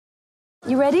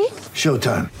You ready?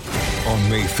 Showtime. On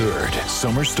May 3rd,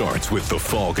 summer starts with The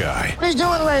Fall Guy. Let's do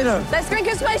it later. Let's drink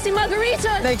a spicy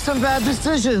margarita. Make some bad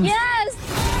decisions. Yes.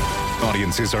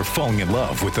 Audiences are falling in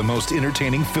love with the most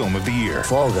entertaining film of the year.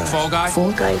 Fall Guy. Fall Guy?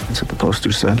 Fall guy. That's what the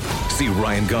poster said. See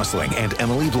Ryan Gosling and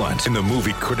Emily Blunt in the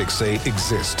movie critics say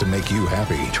exists to make you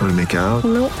happy. Trying to make it out?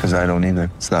 Nope. Because I don't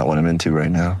either. It's not what I'm into right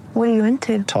now. What are you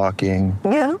into? Talking.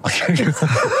 Yeah.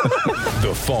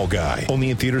 The Fall Guy.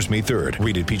 Only in theaters May 3rd.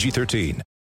 Rated PG-13.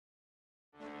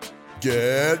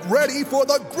 Get ready for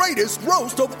the greatest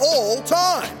roast of all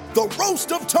time. The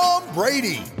Roast of Tom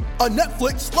Brady. A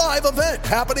Netflix live event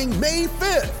happening May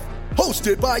 5th.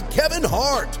 Hosted by Kevin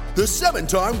Hart. The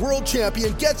 7-time world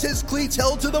champion gets his cleats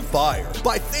held to the fire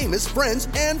by famous friends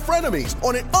and frenemies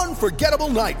on an unforgettable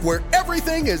night where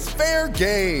everything is fair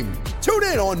game. Tune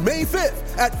in on May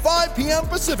 5th at 5 p.m.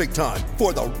 Pacific time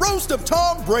for the Roast of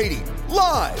Tom Brady.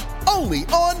 Live only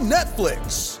on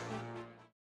Netflix.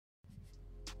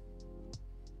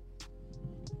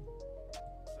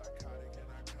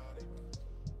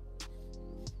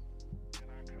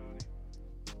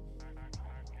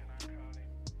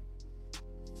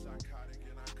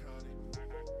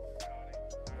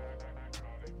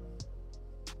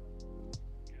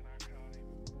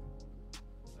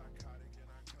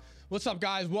 What's up,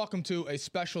 guys? Welcome to a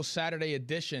special Saturday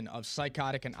edition of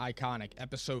Psychotic and Iconic,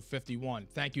 episode 51.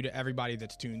 Thank you to everybody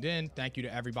that's tuned in. Thank you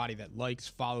to everybody that likes,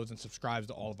 follows, and subscribes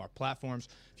to all of our platforms.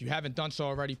 If you haven't done so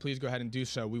already, please go ahead and do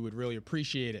so. We would really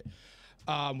appreciate it.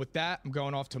 With that, I'm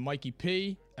going off to Mikey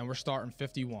P, and we're starting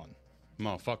 51.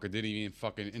 Motherfucker didn't even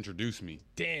fucking introduce me.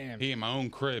 Damn. He in my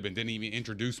own crib and didn't even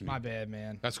introduce me. My bad,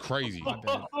 man. That's crazy. My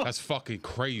bad. That's fucking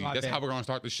crazy. My That's bad. how we're gonna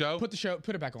start the show. Put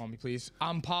it back on me, please.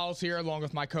 I'm Pauls here, along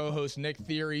with my co-host Nick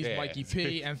Theories, Yeah. Mikey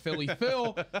P, and Philly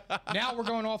Phil. Now we're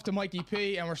going off to Mikey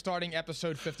P, and we're starting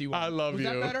episode 51. I love Was you.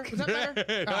 that better? Was that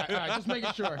better? all right, just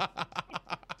making sure.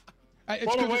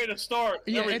 What a way to start.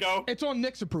 There we go. It's on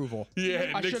Nick's approval.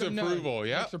 Yeah, I Nick's should have known. approval,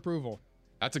 yeah. Nick's approval.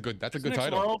 That's a good Nick's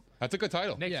title. world. That's a good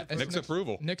title. It's Nick's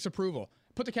approval. Nick's approval.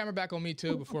 Put the camera back on me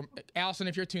too. Before Allison,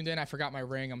 if you're tuned in, I forgot my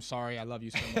ring. I'm sorry. I love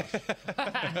you so much.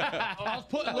 I was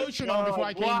putting lotion on before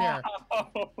I came here.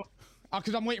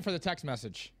 Because I'm waiting for the text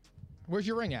message. Where's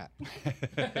your ring at?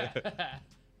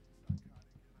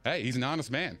 Hey, he's an honest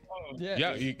man.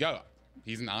 Yeah.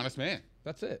 He's an honest man.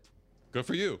 That's it. Good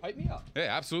for you. Hype me up.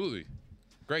 Yeah, absolutely.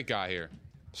 Great guy here.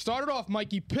 Started off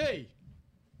Mikey P.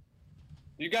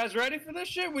 You guys ready for this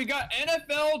shit? We got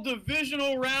NFL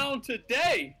divisional round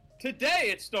today. Today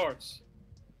it starts.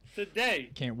 Today.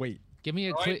 Can't wait. Give me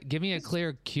a Right. give me a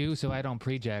clear cue so I don't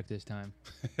pre-jack this time.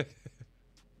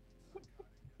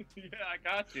 Yeah, I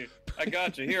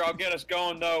got you. Here, I'll get us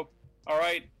going, though. All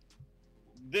right.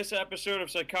 This episode of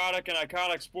Psychotic and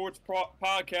Iconic Sports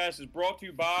Podcast is brought to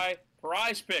you by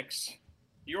Prize Picks,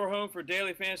 your home for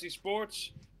daily fantasy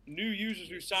sports. New users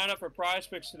who sign up for Prize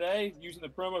Picks today using the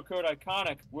promo code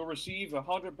ICONIC will receive a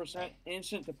 100%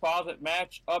 instant deposit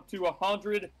match up to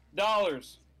 $100.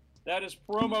 That is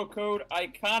promo code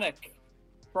ICONIC.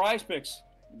 Prize Picks,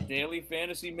 daily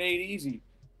fantasy made easy.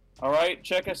 All right,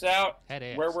 check us out Head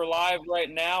ass. where we're live right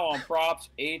now on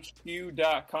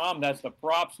propshq.com. That's the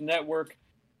Props Network.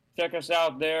 Check us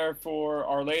out there for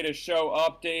our latest show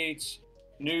updates,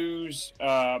 news,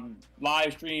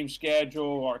 live stream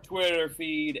schedule, our Twitter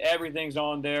feed. Everything's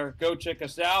on there. Go check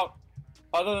us out.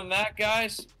 Other than that,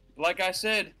 guys, like I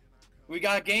said, we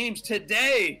got games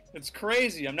today. It's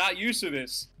crazy. I'm not used to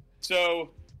this.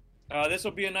 So this will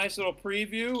be a nice little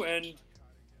preview, and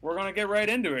we're going to get right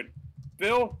into it.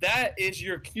 Phil, that is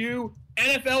your cue.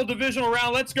 NFL divisional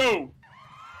round. Let's go.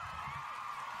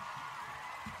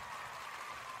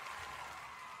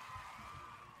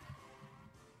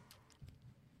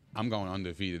 I'm going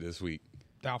undefeated this week.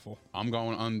 Doubtful. I'm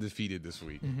going undefeated this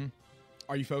week.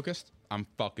 Are you focused? I'm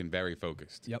fucking very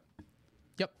focused. Yep.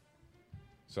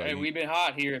 So Hey, we've been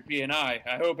hot here at P&I.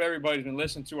 I hope everybody's been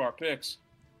listening to our picks.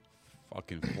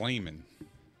 fucking flaming.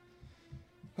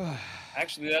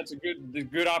 Actually, that's a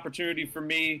good opportunity for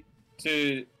me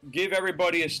to give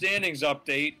everybody a standings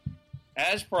update.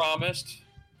 As promised,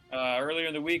 earlier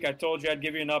in the week, I told you I'd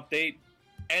give you an update,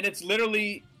 and it's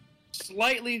literally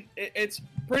it's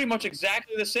pretty much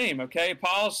exactly the same, okay?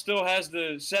 Paul still has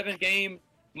the 7-game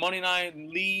money line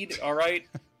lead, all right?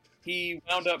 He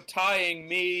wound up tying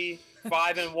me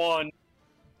 5-1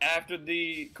 after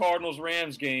the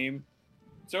Cardinals-Rams game.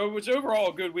 So it was overall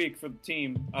a good week for the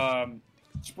team.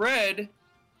 Spread,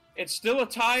 it's still a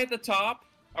tie at the top,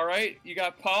 all right? You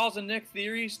got Paul's and Nick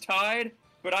Theories tied,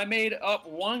 but I made up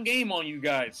 1 game on you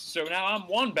guys. So now I'm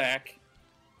 1 back,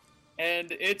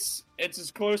 and it's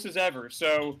as close as ever.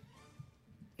 So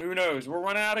Who knows? We're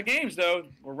running out of games, though.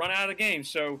 We're running out of games.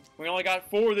 So we only got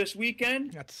 4 this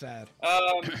weekend. That's sad.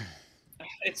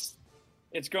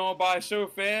 It's going by so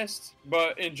fast,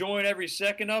 but enjoying every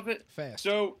second of it. Fast.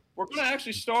 So we're going to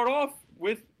actually start off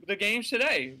with the games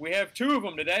today. We have 2 of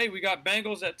them today. We got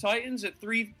Bengals at Titans at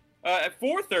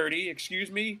 4:30,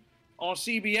 excuse me, on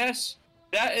CBS.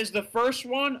 That is the first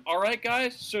one. All right,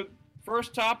 guys. So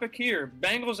first topic here: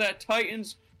 Bengals at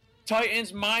Titans.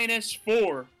 Titans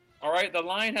 -4. All right, the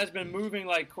line has been moving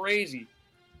like crazy.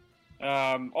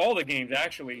 All the games,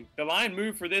 actually. The line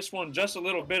moved for this one just a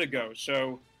little bit ago.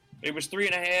 So it was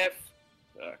 3.5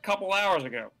 a couple hours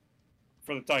ago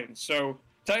for the Titans. So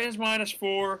Titans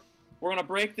 -4. We're going to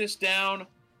break this down.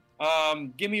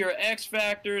 Give me your X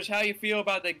factors, how you feel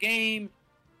about the game.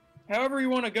 However you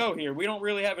want to go here. We don't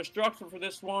really have a structure for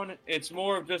this one. It's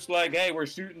more of just like, hey, we're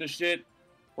shooting the shit.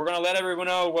 We're going to let everyone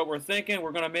know what we're thinking.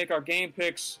 We're going to make our game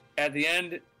picks at the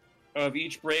end of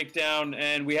each breakdown,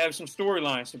 and we have some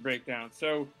storylines to break down.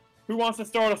 So who wants to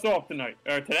start us off tonight?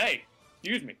 Or today?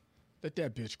 Excuse me. Let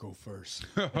that bitch go first.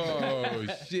 Oh,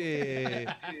 shit.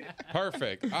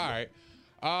 Perfect. All right.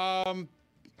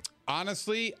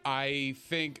 Honestly, I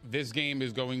think this game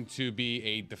is going to be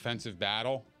a defensive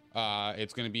battle.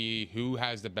 It's going to be who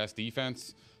has the best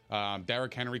defense.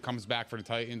 Derrick Henry comes back for the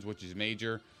Titans, which is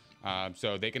major.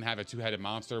 So they can have a 2-headed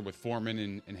monster with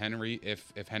Foreman and Henry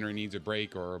if Henry needs a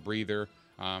break or a breather.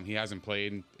 He hasn't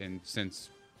played since,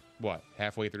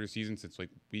 halfway through the season, since like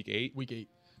week 8? Week 8.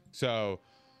 So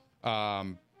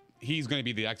he's going to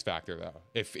be the X factor, though.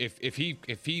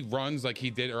 If he runs like he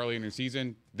did early in the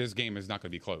season, this game is not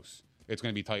going to be close. It's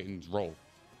going to be Titans roll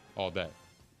all day.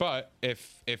 But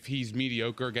if he's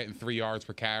mediocre, getting 3 yards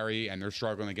per carry, and they're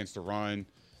struggling against the run,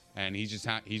 and he's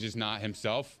just not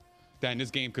himself, then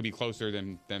this game could be closer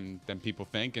than people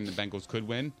think, and the Bengals could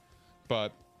win.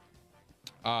 But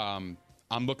I'm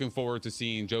looking forward to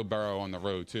seeing Joe Burrow on the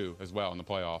road too, as well in the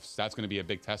playoffs. That's going to be a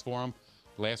big test for him.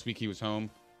 Last week he was home.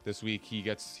 This week he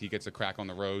gets a crack on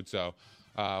the road. So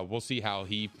we'll see how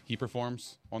he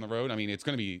performs on the road. I mean, it's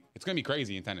gonna be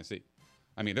crazy in Tennessee.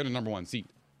 I mean, they're the number 1 seed,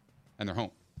 and they're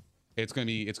home. It's gonna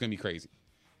be crazy.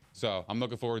 So I'm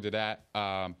looking forward to that.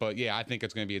 But yeah, I think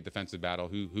it's going to be a defensive battle.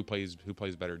 Who plays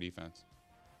better defense?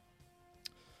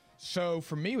 So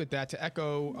for me with that, to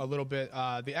echo a little bit,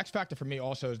 the X factor for me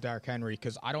also is Derrick Henry,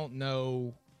 because I don't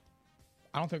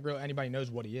think really anybody knows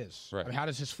what he is. Right. I mean, how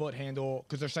does his foot handle?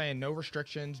 Because they're saying no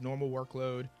restrictions, normal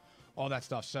workload, all that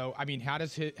stuff. So I mean, how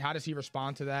does he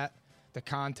respond to that? The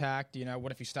contact,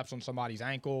 what if he steps on somebody's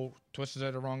ankle, twists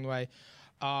it the wrong way?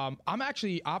 I'm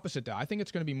actually opposite that. I think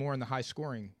it's going to be more in the high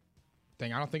scoring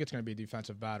thing. I don't think it's going to be a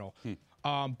defensive battle.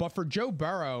 But for Joe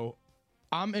Burrow,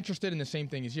 I'm interested in the same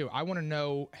thing as you. I want to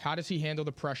know, how does he handle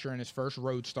the pressure in his first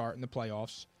road start in the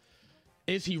playoffs?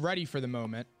 Is he ready for the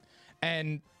moment?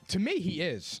 And to me, he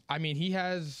is. I mean,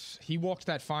 he walks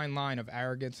that fine line of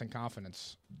arrogance and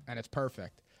confidence, and it's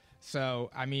perfect. So,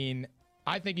 I mean,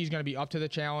 I think he's going to be up to the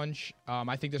challenge.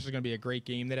 I think this is going to be a great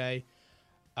game today.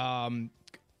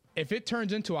 If it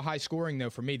turns into a high scoring, though,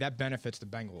 for me, that benefits the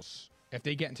Bengals. If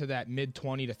they get into that mid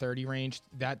 20 to 30 range,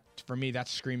 that for me,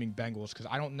 that's screaming Bengals, because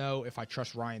I don't know if I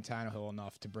trust Ryan Tannehill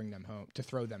enough to bring them home, to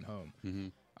throw them home.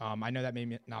 Mm-hmm. I know that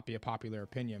may not be a popular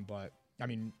opinion, but I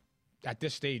mean, at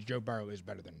this stage, Joe Burrow is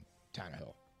better than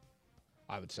Tannehill,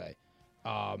 I would say.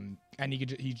 And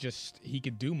he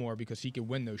could do more because he could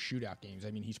win those shootout games.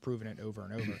 I mean, he's proven it over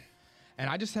and over. And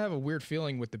I just have a weird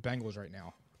feeling with the Bengals right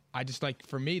now.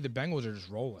 For me, the Bengals are just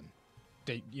rolling.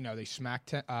 They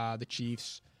smacked the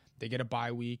Chiefs. They get a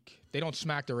bye week. They don't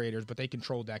smack the Raiders, but they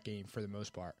controlled that game for the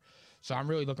most part. So I'm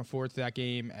really looking forward to that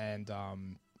game, and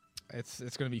it's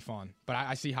going to be fun. But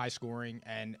I see high scoring,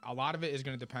 and a lot of it is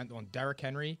going to depend on Derrick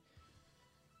Henry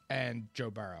and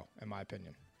Joe Burrow, in my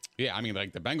opinion. Yeah, I mean,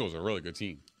 like, the Bengals are a really good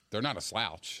team. They're not a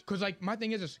slouch. Because, like, my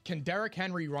thing is can Derrick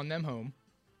Henry run them home?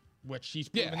 Which he's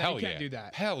proven that he can't do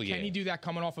that. Hell yeah. Can he do that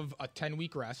coming off of a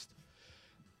 10-week rest?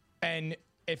 And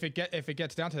if it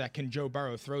gets down to that, can Joe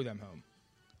Burrow throw them home?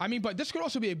 I mean, but this could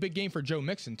also be a big game for Joe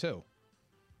Mixon too.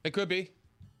 It could be.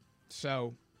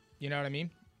 So, you know what I mean?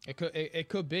 It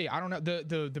could be. I don't know.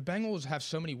 The Bengals have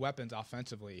so many weapons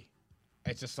offensively.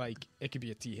 It's just like it could be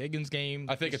a T. Higgins game.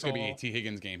 I think it's gonna be a T.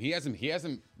 Higgins game. He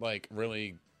hasn't like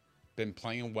really been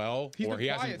playing well, he's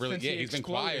been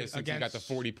quiet since he got the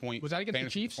 40-point. Was that against the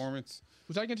Chiefs? Performance.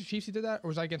 Was that against the Chiefs he did that, or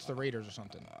was that against the Raiders or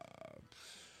something?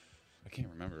 I can't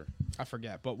remember. I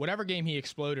forget. But whatever game he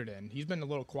exploded in, he's been a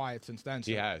little quiet since then.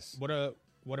 So he has. What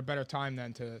a better time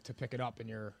than to pick it up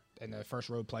in the first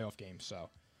road playoff game. So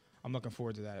I'm looking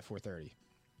forward to that at 4:30.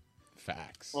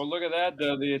 Facts. Well, look at that.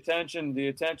 The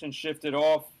attention shifted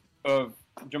off of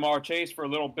Jamar Chase for a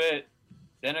little bit.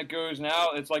 Then it goes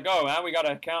now. It's like, oh, now we got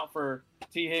to account for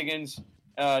T. Higgins.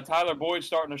 Tyler Boyd's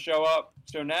starting to show up.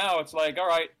 So now it's like, all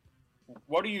right,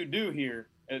 what do you do here?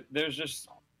 There's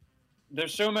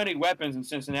so many weapons in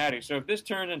Cincinnati. So if this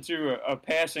turns into a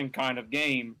passing kind of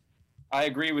game, I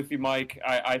agree with you, Mike.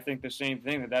 I think the same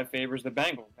thing, that favors the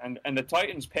Bengals. And the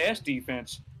Titans' pass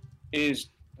defense is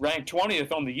ranked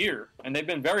 20th on the year, and they've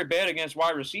been very bad against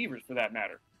wide receivers for that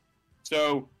matter.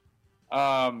 So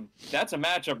that's a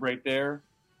matchup right there.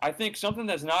 I think something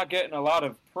that's not getting a lot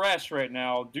of press right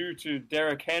now due to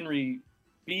Derrick Henry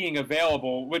being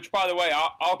available, which, by the way,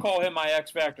 I'll call him my X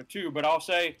Factor too, but I'll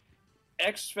say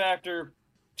X Factor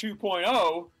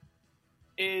 2.0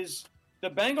 is the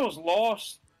Bengals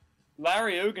lost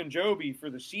Larry Ogunjobi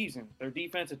for the season, their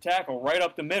defensive tackle, right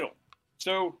up the middle.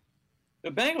 So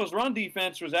the Bengals' run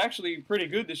defense was actually pretty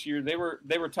good this year. They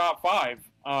were top 5.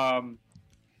 And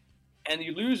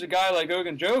you lose a guy like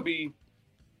Ogunjobi,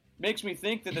 makes me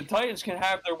think that the Titans can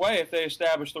have their way if they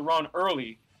establish the run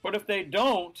early. But if they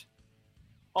don't,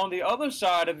 on the other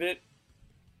side of it,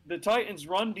 the Titans'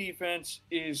 run defense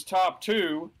is top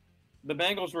 2. The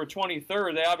Bengals were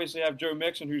 23rd. They obviously have Joe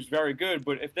Mixon, who's very good.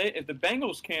 But if the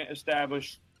Bengals can't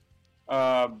establish,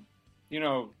 their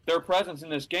presence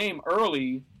in this game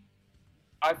early,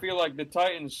 I feel like the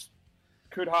Titans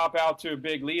could hop out to a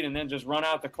big lead and then just run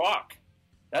out the clock.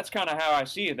 That's kind of how I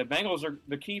see it. The Bengals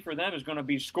the key for them is going to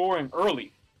be scoring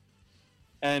early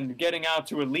and getting out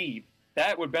to a lead.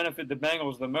 That would benefit the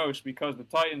Bengals the most because the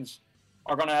Titans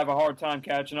are going to have a hard time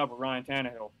catching up with Ryan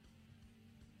Tannehill.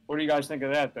 What do you guys think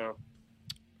of that, though?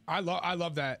 I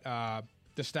love that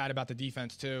the stat about the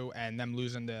defense too, and them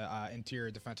losing the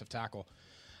interior defensive tackle.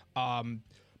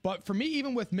 But for me,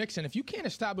 even with Mixon, if you can't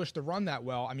establish the run that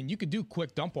well, I mean, you could do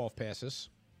quick dump-off passes.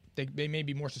 They may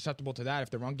be more susceptible to that if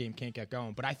the run game can't get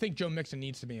going. But I think Joe Mixon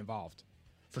needs to be involved,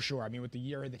 for sure. I mean, with the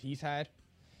year that he's had,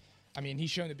 I mean,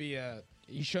 he's shown to be a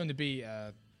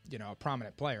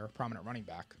prominent player, prominent running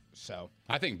back. So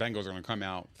I think Bengals are going to come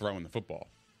out throwing the football.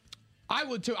 I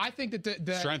would too. I think that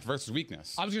the strength versus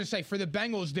weakness. I was going to say, for the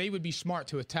Bengals, they would be smart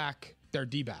to attack their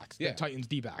D-backs, Yeah. the Titans'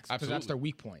 D-backs, because Absolutely. that's their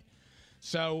weak point.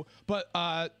 So, but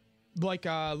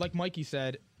like Mikey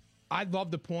said, I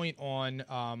love the point on.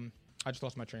 I just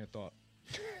lost my train of thought.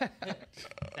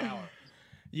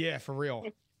 Yeah, for real.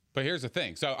 But here's the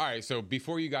thing. So, all right. So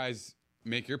before you guys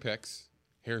make your picks,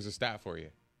 here's a stat for you.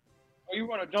 Oh, you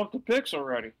want to jump the picks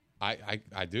already?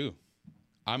 I do.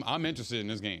 I'm interested in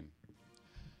this game.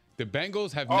 The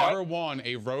Bengals have never won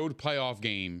a road playoff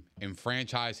game in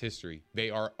franchise history. They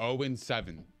are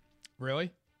 0-7.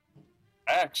 Really?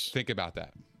 X. Think about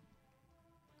that.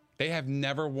 They have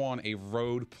never won a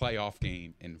road playoff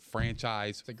game in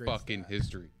franchise fucking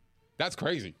history. That's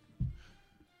crazy.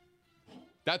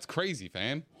 That's crazy,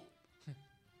 fam.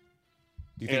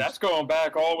 Yeah, that's going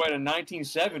back all the way to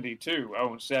 1970, too.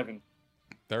 0-7.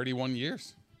 31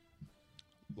 years.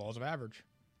 Laws of average.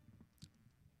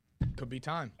 Could be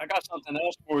time. I got something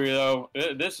else for you, though.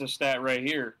 This is a stat right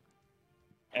here.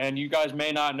 And you guys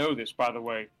may not know this, by the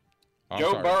way.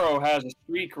 Joe Burrow has a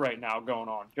streak right now going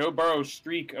on. Joe Burrow's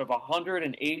streak of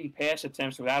 180 pass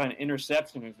attempts without an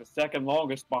interception is the second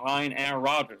longest behind Aaron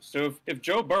Rodgers. So if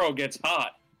Joe Burrow gets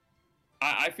hot,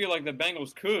 I feel like the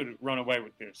Bengals could run away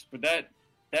with this. But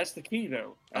that's the key,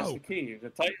 though. That's the key. The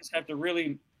Titans have to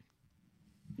really,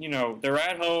 they're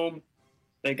at home.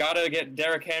 They got to get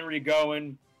Derrick Henry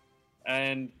going.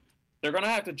 And they're going to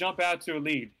have to jump out to a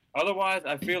lead. Otherwise,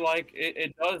 I feel like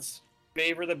it does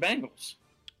favor the Bengals.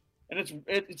 And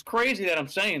it's crazy that I'm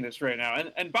saying this right now.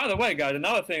 And by the way, guys,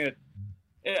 another thing that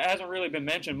it hasn't really been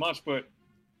mentioned much, but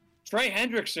Trey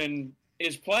Hendrickson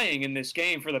is playing in this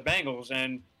game for the Bengals,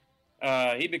 and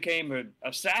he became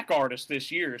a sack artist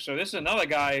this year. So this is another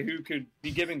guy who could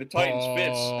be giving the Titans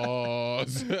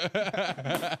fits.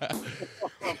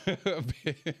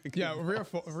 Yeah,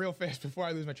 real fast before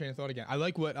I lose my train of thought again. I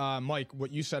like what Mike,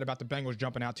 what you said about the Bengals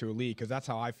jumping out to a lead, because that's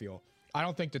how I feel. I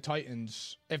don't think the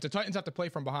Titans, if the Titans have to play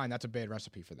from behind, that's a bad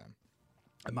recipe for them,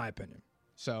 in my opinion.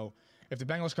 So if the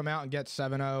Bengals come out and get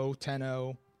 7-0,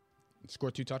 10-0,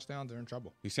 score 2 touchdowns, they're in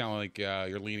trouble. You sound like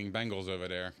you're leaning Bengals over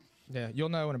there. Yeah, you'll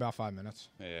know in about 5 minutes.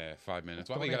 Yeah, 5 minutes.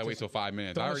 Why do we got to wait till 5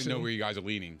 minutes? I already know where you guys are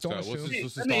leaning. So let's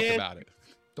just Let talk about it.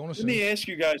 Let me ask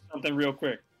you guys something real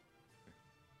quick.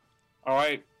 All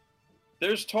right.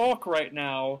 There's talk right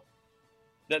now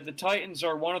that the Titans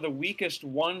are one of the weakest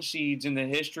 1 seeds in the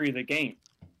history of the game.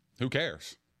 Who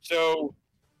cares? So,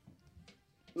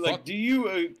 do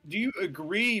you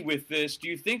agree with this? Do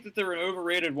you think that they're an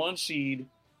overrated 1 seed,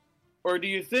 or do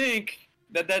you think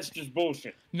that that's just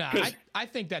bullshit? No, I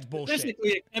think that's bullshit. Statistically,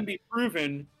 it can be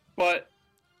proven, but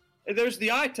there's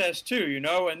the eye test too, you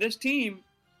know. And this team,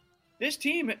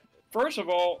 first of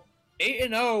all,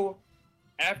 8-0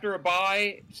 after a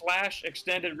bye /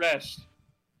 extended rest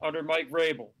under Mike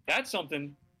Vrabel. That's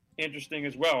something interesting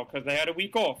as well because they had a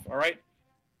week off. All right.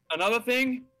 Another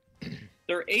thing,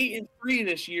 they're 8-3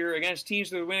 this year against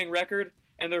teams with a winning record,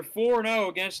 and they're 4-0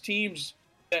 against teams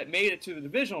that made it to the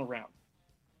divisional round.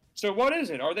 So what is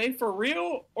it? Are they for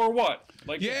real or what?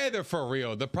 Like, yeah, they're for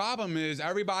real. The problem is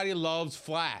everybody loves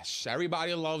flash.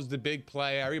 Everybody loves the big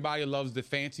play. Everybody loves the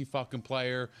fancy fucking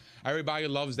player. Everybody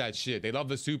loves that shit. They love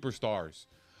the superstars.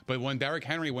 But when Derrick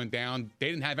Henry went down, they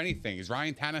didn't have anything. Is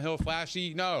Ryan Tannehill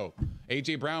flashy? No.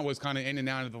 A.J. Brown was kind of in and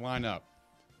out of the lineup.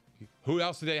 Who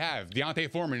else do they have?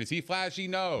 Deontay Foreman. Is he flashy?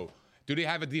 No. Do they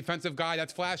have a defensive guy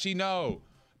that's flashy? No.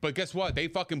 But guess what? They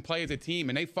fucking play as a team,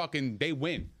 and they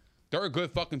win. They're a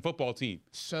good fucking football team.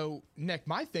 So, Nick,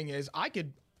 my thing is I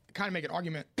could kind of make an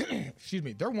argument. Excuse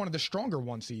me. They're one of the stronger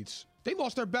 1 seeds. They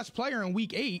lost their best player in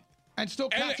week 8 and still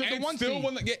captured the 1 seed.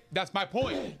 Yeah, that's my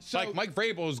point. So, like, Mike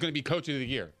Vrabel is going to be coach of the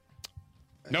year.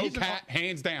 No cat,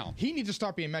 hands down. He needs to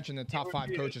start being mentioned in the top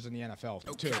 5 coaches in the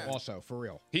NFL, too, also, for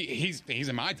real. He's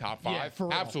in my top 5. Yeah, for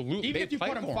real. Absolutely. Even if you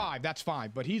put him 5, that's fine.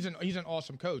 But he's an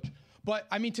awesome coach. But,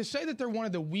 I mean, to say that they're one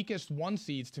of the weakest 1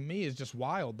 seeds, to me, is just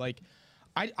wild. Like,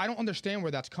 I don't understand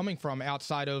where that's coming from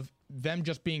outside of them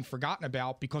just being forgotten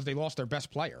about because they lost their best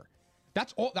player.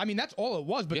 That's all. I mean, that's all it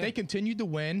was. But they continued to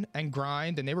win and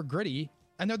grind, and they were gritty,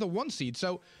 and they're the 1 seed.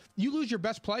 So you lose your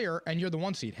best player, and you're the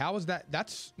 1 seed. How is that?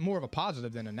 That's more of a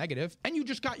positive than a negative. And you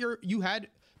just got you had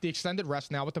the extended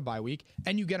rest now with the bye week,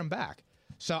 and you get them back.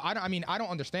 So I don't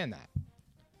understand that.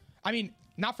 I mean,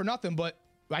 not for nothing, but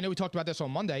I know we talked about this on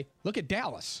Monday. Look at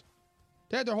Dallas.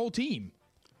 They had their whole team.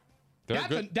 That's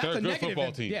a good negative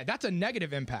football team. Yeah, that's a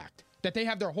negative impact that they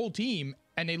have their whole team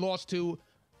and they lost to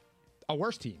a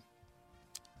worse team.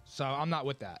 So I'm not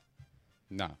with that.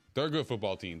 No, they're a good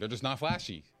football team. They're just not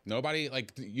flashy. Nobody,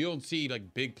 like, you don't see,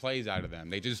 like, big plays out of them.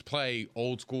 They just play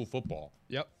old school football.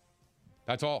 Yep.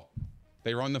 That's all.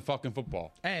 They run the fucking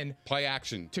football. And play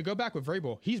action. To go back with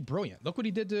Vrabel, he's brilliant. Look what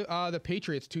he did to the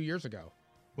Patriots 2 years ago.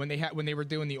 When they were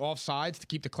doing the offsides to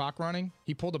keep the clock running,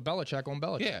 he pulled a Belichick on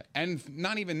Belichick. Yeah, and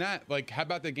not even that. Like, how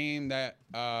about the game that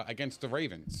against the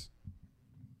Ravens?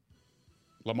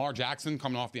 Lamar Jackson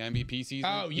coming off the MVP season.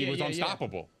 Oh, yeah, he was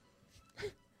unstoppable. Yeah.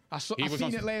 I seen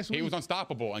it last week. He was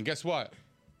unstoppable, and guess what?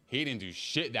 He didn't do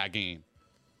shit that game.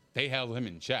 They held him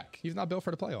in check. He's not built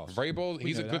for the playoffs. Vrabel,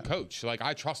 he's a good coach. Like,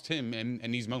 I trust him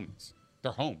in these moments.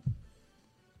 They're home.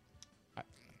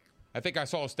 I think I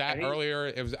saw a stat earlier.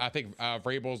 It was, I think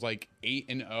Vrabel's like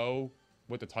 8-0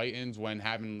 with the Titans when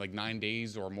having like 9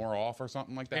 days or more off or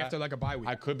something like that. After like a bye week.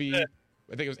 I could be. I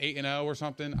think it was 8-0 or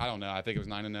something. I don't know. I think it was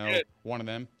 9-0. One of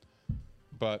them.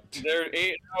 But they're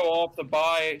 8-0 off the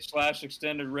bye /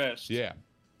 extended rest. Yeah,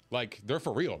 like they're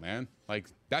for real, man. Like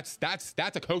that's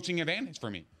a coaching advantage for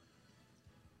me.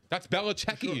 That's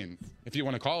Belichickian, if you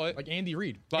want to call it. Like Andy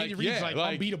Reid. Like, Andy Reid's like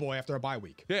unbeatable after a bye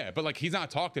week. Yeah, but like he's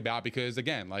not talked about because,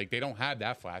 again, like they don't have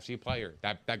that flashy player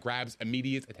that grabs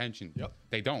immediate attention. Yep.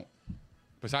 They don't.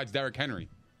 Besides Derrick Henry.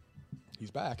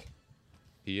 He's back.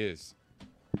 He is.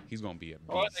 He's going to be a beast.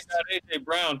 Well, they got A.J.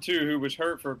 Brown, too, who was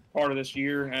hurt for part of this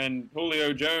year, and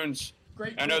Julio Jones.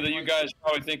 I know that you guys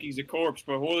probably think he's a corpse,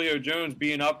 but Julio Jones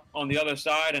being up on the other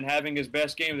side and having his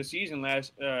best game of the season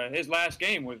his last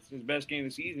game was his best game of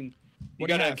the season. You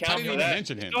got to account for that.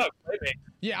 Mention him.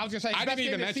 Yeah, I was gonna say I didn't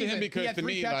even mention him because he had to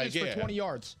 3 me, catches like, for 20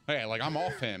 yards. Yeah, like I'm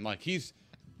off him. Like he's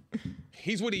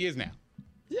what he is now.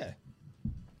 Yeah.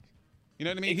 You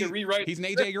know what I mean? He's an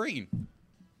AJ Green.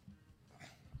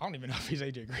 I don't even know if he's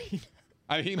AJ Green.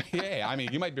 I mean,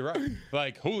 you might be right.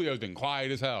 Like Julio's been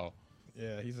quiet as hell.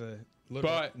 Yeah, he's a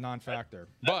little non-factor.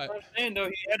 But I'm saying, though,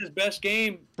 he had his best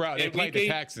game. Bro, they played the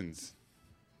Texans.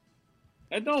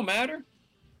 That don't matter.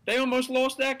 They almost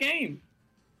lost that game.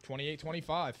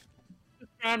 28-25.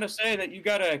 Just trying to say that you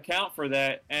got to account for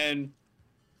that. And,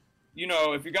 you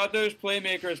know, if you got those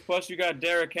playmakers plus you got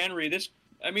Derrick Henry,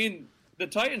 the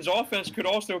Titans offense could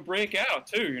also break out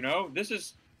too, you know.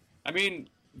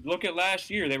 Look at last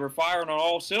year. They were firing on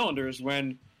all cylinders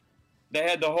when they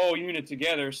had the whole unit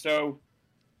together. So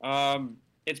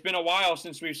it's been a while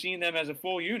since we've seen them as a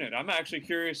full unit. I'm actually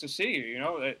curious to see. You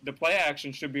know, the play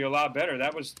action should be a lot better.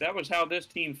 That was how this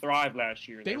team thrived last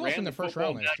year. They lost in the first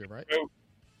round last year, right?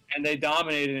 And they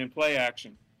dominated in play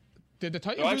action. Did the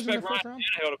Titans lose in the first round? I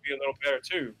expect Ryan Tannehill to be a little better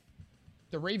too.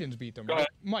 The Ravens beat them. Go right? ahead.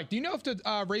 Mike, do you know if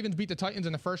the Ravens beat the Titans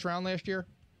in the first round last year?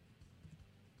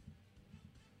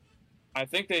 I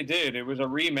think they did. It was a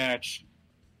rematch.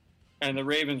 and the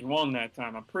Ravens won that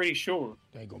time. I'm pretty sure.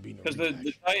 There ain't gonna be no Because rematch.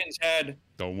 the Titans had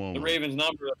Don't want the one. Ravens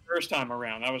number the first time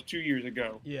around. That was 2 years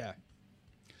ago. Yeah.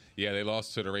 Yeah, they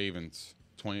lost to the Ravens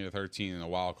 20-13 in a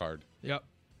wild card. Yep.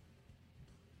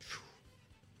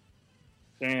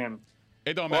 Damn.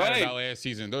 It don't Well, matter hey. about last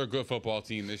season. They're a good football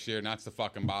team this year, and that's the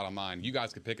fucking bottom line. You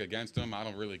guys could pick against them. I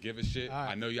don't really give a shit. All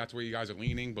right. I know that's where you guys are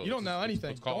leaning, but You don't know anything.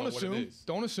 let's call Don't it what it assume. is.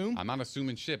 Don't assume. I'm not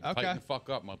assuming shit. Okay. Tighten the fuck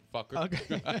up, motherfucker.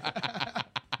 Okay.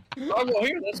 Oh, well,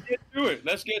 here, let's get to it.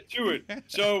 Let's get to it.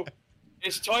 So,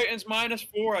 it's Titans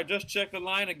 -4. I just checked the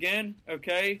line again.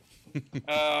 Okay.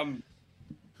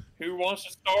 Who wants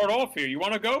to start off here? You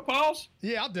want to go, Pauls?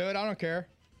 Yeah, I'll do it. I don't care.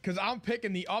 Because I'm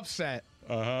picking the upset.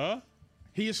 Uh-huh.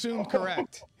 He assumed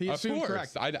correct. He Of assumed course.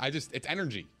 correct. I just, it's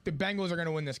energy. The Bengals are going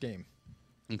to win this game.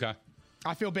 Okay.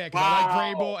 I feel bad because I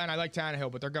like Wow. Vrabel and I like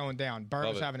Tannehill, but they're going down.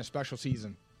 Burrow's it. having a special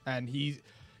season, and he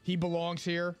belongs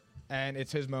here, and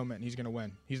it's his moment, and he's going to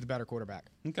win. He's the better quarterback.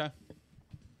 Okay.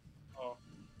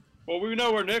 Well, we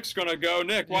know where Nick's going to go.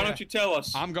 Nick, why Yeah. don't you tell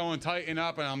us? I'm going tighten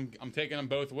up, and I'm taking them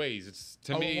both ways. It's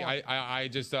to Oh, me, wow. I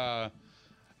just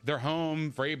they're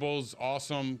home. Vrabel's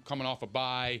awesome, coming off a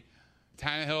bye.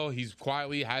 Tannehill,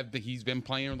 he's been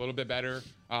playing a little bit better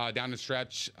down the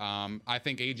stretch. I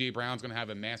think AJ Brown's going to have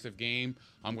a massive game.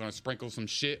 I'm going to sprinkle some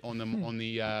shit on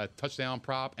the touchdown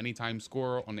prop, anytime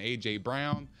score on AJ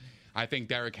Brown. I think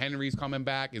Derrick Henry's coming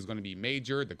back is going to be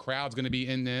major. The crowd's going to be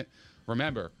in it.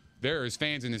 Remember, there is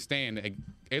fans in the stand.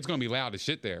 It's going to be loud as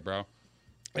shit there, bro.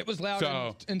 It was loud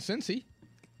So- in Cincy.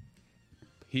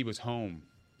 He was home.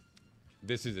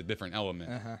 This is a different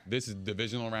element. This is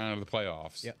divisional round of the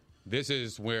playoffs. Yep. This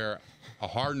is where a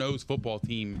hard-nosed football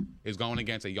team is going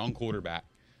against a young quarterback.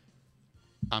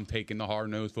 I'm taking the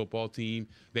hard-nosed football team.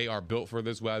 They are built for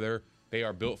this weather. They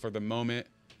are built for the moment.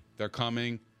 They're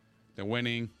coming. They're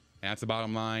winning. And that's the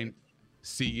bottom line.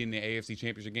 See you in the AFC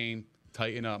Championship game.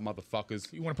 Tighten up,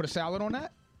 motherfuckers. You want to put a salad on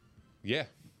that? Yeah.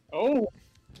 Oh,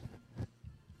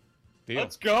 Deal.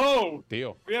 let's go.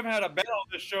 Deal. We haven't had a bet on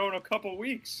this show in a couple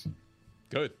weeks.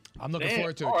 Good. I'm looking Damn,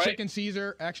 forward to it. all right. Chicken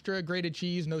Caesar, extra grated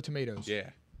cheese, no tomatoes. Yeah.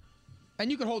 And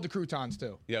you can hold the croutons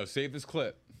too. Yo, save this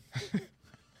clip. I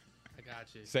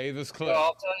got you. Save this clip. Well,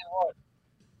 I'll tell you what.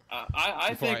 I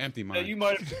Before think I empty that mine. you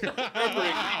might have been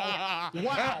remembering.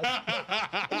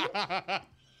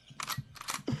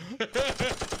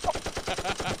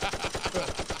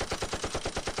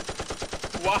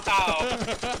 Wow.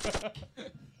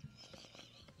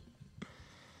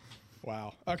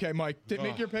 Wow. Okay, Mike,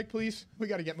 make your pick, please. We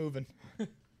got to get moving.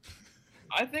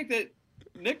 I think that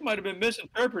Nick might have been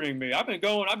misinterpreting me. I've been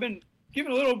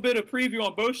giving a little bit of preview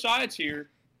on both sides here.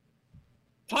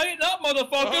 Tighten up,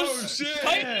 motherfuckers. Oh, shit.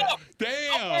 Tighten up.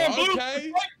 Damn. Blue-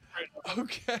 Okay.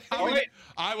 Okay. All right.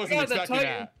 I wasn't I got the expecting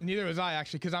Titan- that. Neither was I,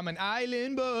 actually, because I'm an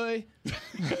island boy.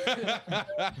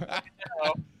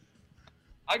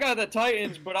 I got the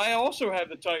Titans, but I also have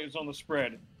the Titans on the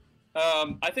spread.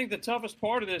 I think the toughest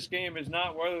part of this game is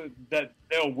not whether that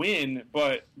they'll win,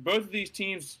 but both of these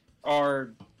teams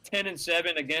are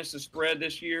 10-7 against the spread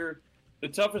this year. The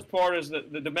toughest part is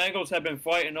that the Bengals have been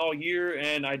fighting all year,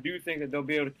 and I do think that they'll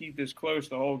be able to keep this close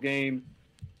the whole game.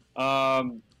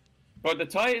 But the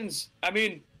Titans, I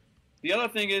mean, the other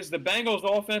thing is the Bengals'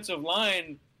 offensive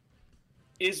line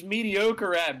is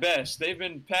mediocre at best. They've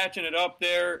been patching it up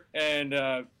there, and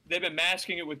they've been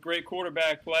masking it with great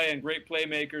quarterback play and great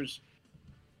playmakers.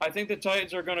 I think the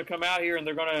Titans are going to come out here and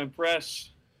they're going to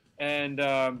impress, and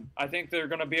I think they're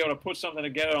going to be able to put something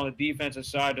together on the defensive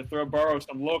side to throw Burrow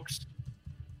some looks.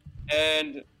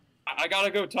 And I got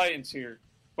to go Titans here,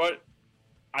 but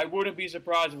I wouldn't be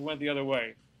surprised if it went the other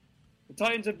way. The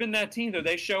Titans have been that team, though.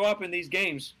 They show up in these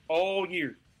games all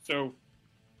year. So,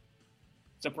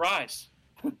 surprise.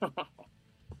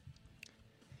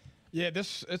 Yeah,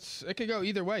 it could go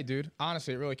either way, dude.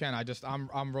 Honestly, it really can.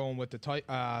 I'm rolling with the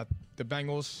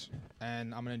Bengals,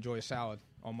 and I'm gonna enjoy a salad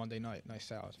on Monday night. Nice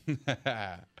salad.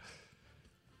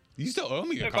 You still owe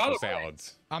me a Hey, by couple the way-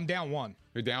 salads. I'm down one.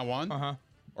 You're down one? Uh-huh.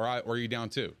 Or are you down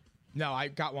two? No, I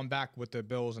got one back with the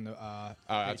Bills and the. Oh,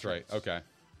 that's right. Patriots. Okay.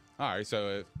 All right.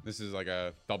 So this is like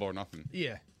a double or nothing.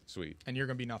 Yeah, Sweet. and you're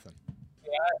gonna be nothing.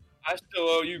 I still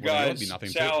owe you Well, that would guys be nothing,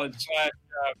 too. salad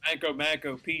 /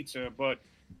 Manco pizza, but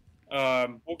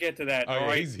we'll get to that. Oh, all yeah,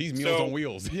 right? he's Meals So- on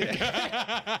Wheels.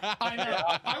 I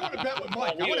know. I want to bet with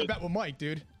Mike. I want to bet with Mike,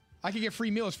 dude. I could get free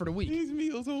meals for the week. He's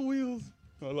Meals on Wheels.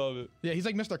 I love it. Yeah, he's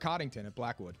like Mr. Coddington at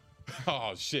Blackwood.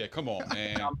 Oh, shit. Come on,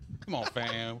 man. Come on,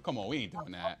 fam. Come on. We ain't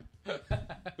doing that.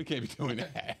 We can't be doing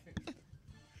that. You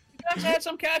guys had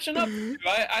some catching up to do.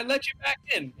 I let you back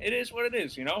in. It is what it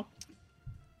is, you know?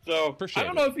 So, Appreciate I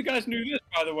don't it. know if you guys knew this,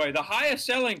 by the way. The highest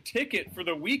selling ticket for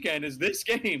the weekend is this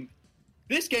game.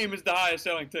 This game is the highest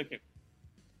selling ticket.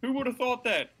 Who would have thought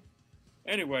that?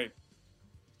 Anyway,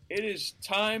 it is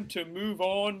time to move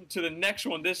on to the next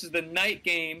one. This is the night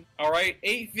game, all right?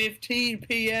 8:15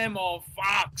 p.m. on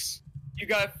Fox. You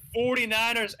got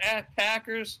 49ers at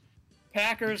Packers.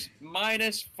 Packers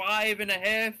minus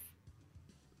 5.5.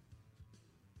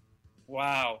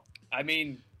 Wow. I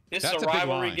mean, this is a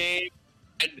rivalry game.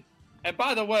 And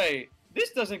by the way, this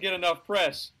doesn't get enough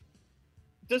press.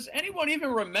 Does anyone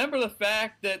even remember the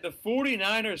fact that the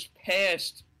 49ers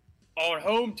passed on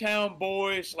hometown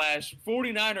boy /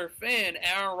 49er fan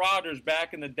Aaron Rodgers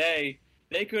back in the day?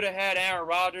 They could have had Aaron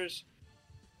Rodgers.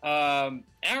 Aaron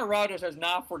Rodgers has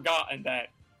not forgotten that.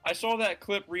 I saw that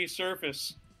clip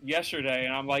resurface yesterday,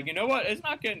 and I'm like, you know what? It's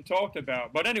not getting talked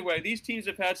about. But anyway, these teams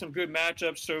have had some good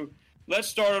matchups, so let's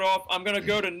start it off. I'm going to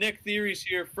go to Nick Theories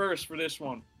here first for this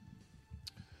one.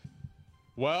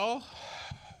 Well,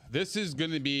 this is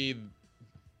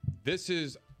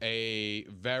a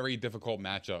very difficult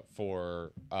matchup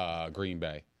for Green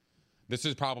Bay. This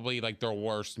is probably like their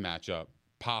worst matchup,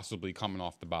 possibly coming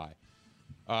off the bye.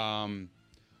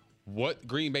 What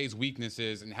Green Bay's weakness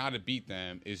is and how to beat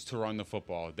them is to run the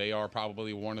football. They are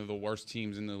probably one of the worst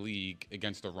teams in the league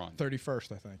against the run.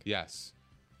 31st, I think. Yes.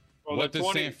 Well, what does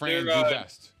San Fran do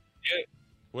best? Yeah.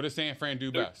 What does San Fran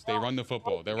do best? They run the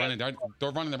football. They're running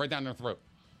it right down their throat.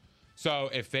 So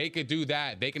if they could do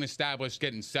that, they can establish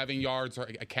getting 7 yards or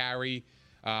a carry,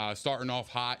 starting off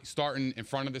hot, starting in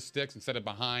front of the sticks instead of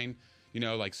behind,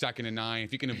 like 2nd and 9.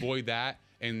 If you can avoid that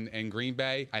in Green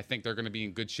Bay, I think they're going to be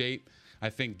in good shape. I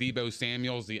think Deebo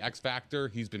Samuel's the X factor.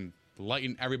 He's been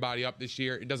lighting everybody up this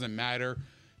year. It doesn't matter.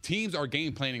 Teams are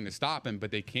game planning to stop him,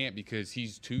 but they can't because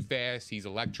he's too fast. He's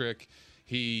electric.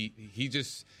 He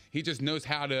just knows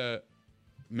how to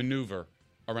maneuver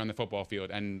around the football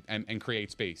field and create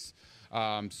space.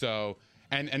 So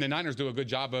the Niners do a good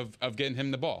job of getting him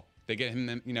the ball. They get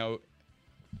him,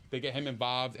 they get him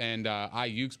involved, and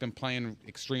Ayuk's been playing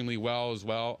extremely well as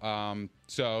well.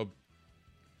 So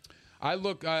I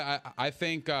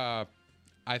think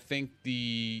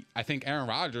Aaron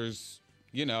Rodgers,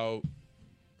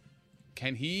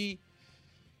 can he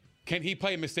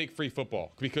play mistake-free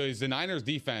football? Because the Niners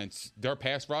defense, their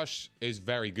pass rush is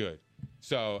very good.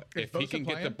 So if he can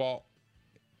get the ball,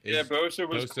 Bosa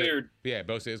was cleared. Yeah,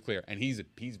 Bosa is clear, and he's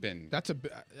been. That's a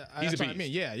beast. I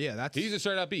mean, yeah, he's a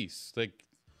straight up beast. Like,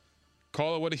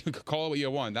 call it what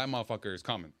you want. That motherfucker is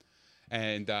coming.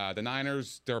 And the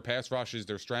Niners, their pass rush is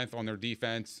their strength on their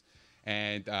defense,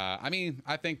 and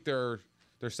I think their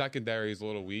secondary is a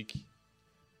little weak,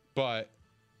 but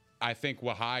I think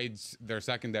what hides their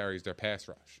secondary is their pass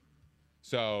rush.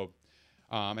 So,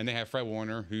 and they have Fred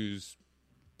Warner, who's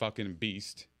fucking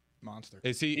beast. Monster.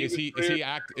 Is he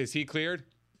cleared?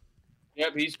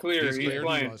 Yep, he's clear. He's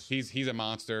playing. He's a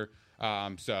monster.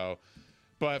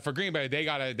 But for Green Bay, they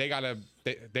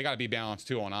gotta be balanced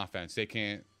too on offense. They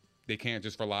can't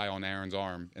just rely on Aaron's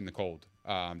arm in the cold.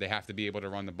 They have to be able to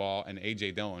run the ball, and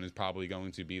A.J. Dillon is probably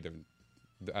going to be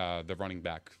the running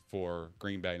back for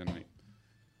Green Bay tonight.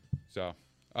 So,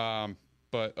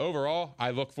 but overall, I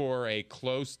look for a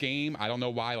close game. I don't know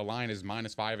why the line is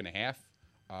minus 5.5.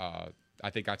 I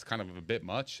think that's kind of a bit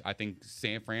much. I think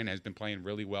San Fran has been playing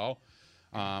really well.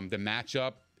 The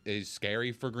matchup is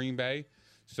scary for Green Bay.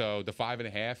 So the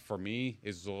 5.5 for me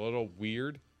is a little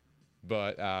weird,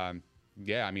 but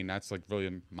that's like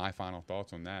really my final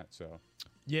thoughts on that. So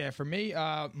yeah, for me,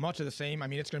 much of the same. I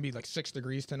mean, it's going to be like 6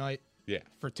 degrees tonight. Yeah,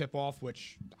 for tip-off,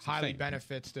 which highly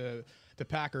benefits the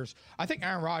Packers. I think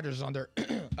Aaron Rodgers is under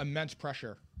immense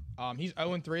pressure. He's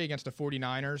 0-3 against the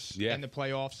 49ers in the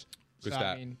playoffs. Good so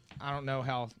stat. I mean, I don't know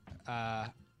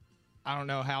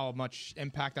how much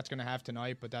impact that's going to have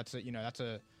tonight, but that's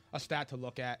a stat to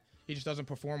look at. He just doesn't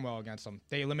perform well against them.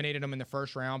 They eliminated him in the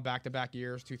first round, back-to-back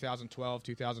years, 2012,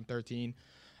 2013.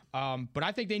 But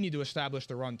I think they need to establish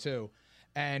the run too.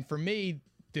 And for me,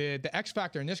 the X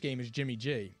factor in this game is Jimmy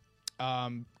G.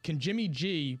 Can Jimmy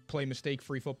G play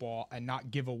mistake-free football and not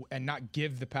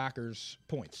give the Packers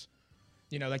points?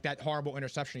 Like that horrible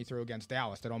interception he threw against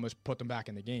Dallas that almost put them back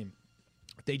in the game.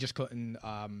 They just couldn't,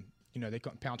 they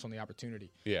couldn't pounce on the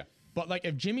opportunity. Yeah. But like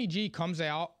if Jimmy G comes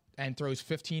out and throws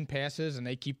 15 passes and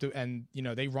they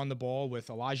run the ball with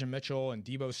Elijah Mitchell and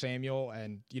Deebo Samuel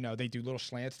and they do little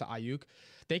slants to Ayuk,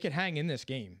 they could hang in this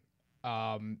game.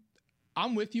 I'm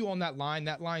with you on that line.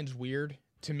 That line's weird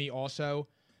to me also,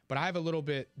 but I have a little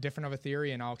bit different of a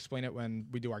theory, and I'll explain it when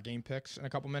we do our game picks in a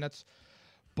couple minutes.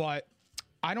 But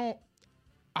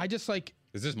is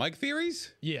this Mike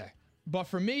theories? Yeah. But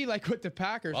for me, like with the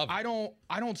Packers, I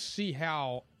don't see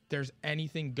how there's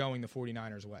anything going the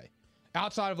 49ers way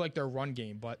outside of like their run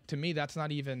game. But to me, that's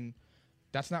not even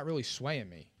that's not really swaying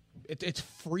me. It's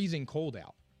freezing cold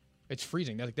out. It's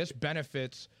freezing. Like, this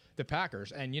benefits the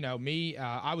Packers. And, me,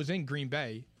 I was in Green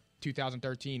Bay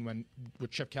 2013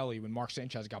 with Chip Kelly when Mark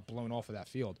Sanchez got blown off of that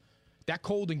field. That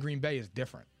cold in Green Bay is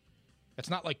different. It's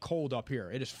not like cold up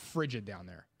here. It is frigid down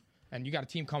there. And you got a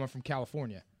team coming from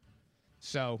California.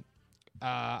 So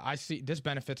I see this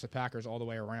benefits the Packers all the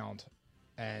way around.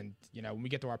 And, when we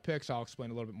get to our picks, I'll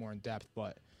explain a little bit more in depth.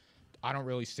 But I don't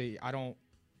really see – I don't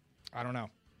know.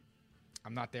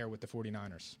 I'm not there with the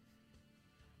 49ers.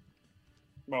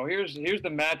 Well, here's the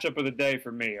matchup of the day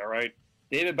for me, all right?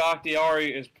 David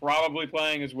Bakhtiari is probably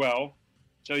playing as well.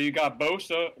 So you got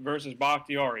Bosa versus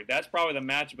Bakhtiari. That's probably the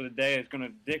matchup of the day. It's going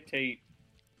to dictate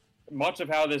much of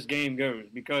how this game goes.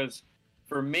 Because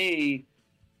for me,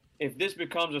 if this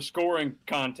becomes a scoring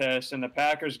contest and the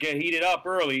Packers get heated up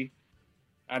early,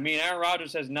 I mean, Aaron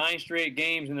Rodgers has 9 straight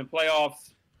games in the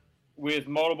playoffs with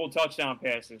multiple touchdown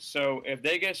passes. So if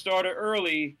they get started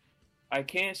early, I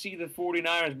can't see the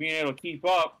 49ers being able to keep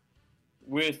up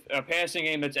with a passing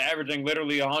game that's averaging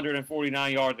literally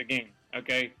 149 yards a game,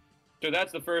 okay? So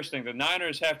that's the first thing. The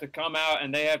Niners have to come out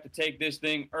and they have to take this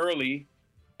thing early.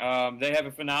 They have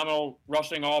a phenomenal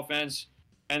rushing offense,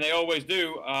 and they always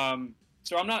do.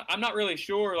 So I'm not really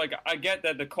sure. Like, I get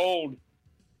that the cold,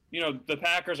 the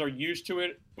Packers are used to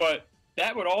it, but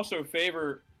that would also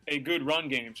favor a good run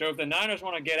game. So if the Niners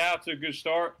want to get out to a good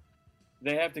start,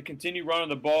 they have to continue running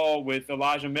the ball with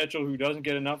Elijah Mitchell, who doesn't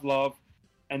get enough love.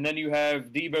 And then you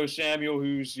have Deebo Samuel,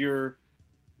 who's your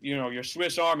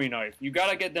Swiss Army knife. You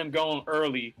got to get them going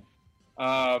early.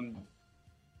 But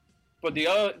the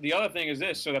other thing is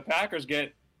this. So the Packers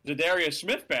get Zadarius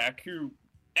Smith back, who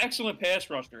excellent pass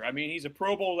rusher. I mean, he's a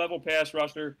Pro Bowl level pass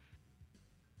rusher.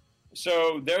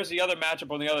 So there's the other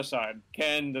matchup on the other side.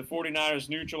 Can the 49ers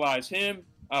neutralize him?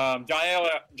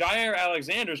 Jair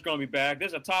Alexander is going to be back.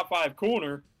 There's a top 5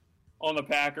 corner on the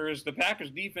Packers. The Packers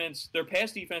defense, their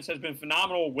pass defense has been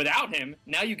phenomenal without him.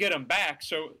 Now you get him back.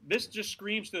 So this just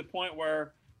screams to the point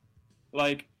where,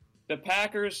 like, the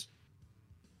Packers,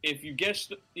 if it gets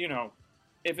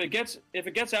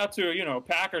out to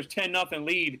Packers 10-0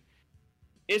 lead,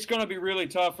 it's going to be really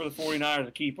tough for the 49ers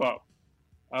to keep up.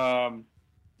 So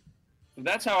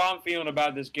that's how I'm feeling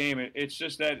about this game. It's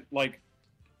just that, like,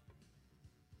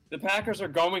 the Packers are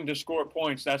going to score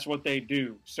points. That's what they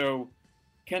do. So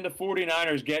can the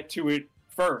 49ers get to it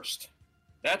first?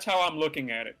 That's how I'm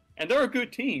looking at it. And they're a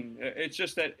good team. It's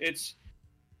just that it's,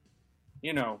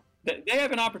 they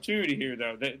have an opportunity here,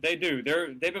 though. They do.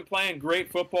 They've been playing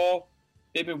great football.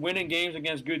 They've been winning games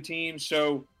against good teams.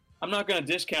 So I'm not going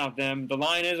to discount them. The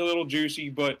line is a little juicy,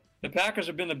 but the Packers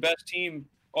have been the best team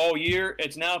all year.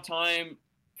 It's now time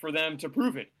for them to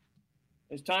prove it.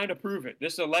 It's time to prove it.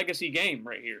 This is a legacy game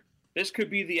right here. This could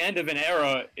be the end of an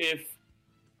era if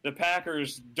the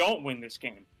Packers don't win this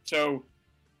game. So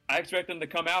I expect them to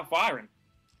come out firing.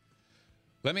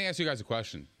 Let me ask you guys a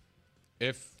question.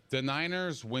 If the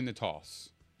Niners win the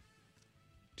toss,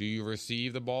 do you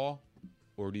receive the ball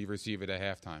or do you receive it at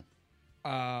halftime?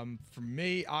 For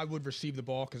me, I would receive the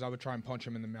ball because I would try and punch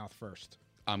him in the mouth first.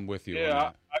 I'm with you. Yeah,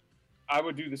 on that. I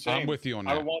would do the same. I'm with you on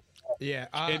that. Yeah.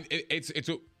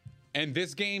 And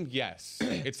this game, yes.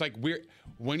 It's like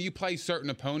when you play certain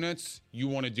opponents, you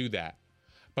want to do that.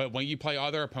 But when you play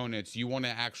other opponents, you want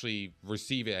to actually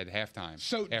receive it at halftime.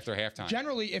 So after halftime.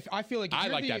 Generally, I feel like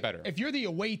that better. If you're the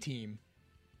away team,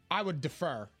 I would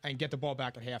defer and get the ball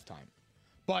back at halftime.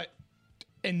 But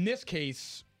in this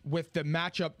case, with the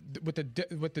matchup, with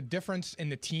the difference in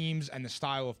the teams and the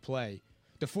style of play,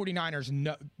 the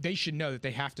 49ers they should know that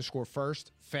they have to score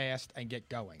first, fast, and get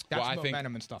going. That's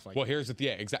momentum and stuff like that. Well, here's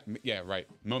exactly. Yeah, right.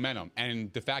 Momentum.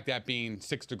 And the fact that being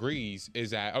 6 degrees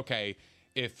is that, okay,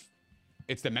 if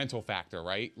it's the mental factor,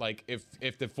 right? Like if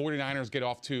the 49ers get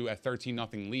off to a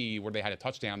 13-0 lead where they had a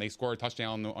touchdown, they score a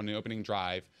touchdown on the opening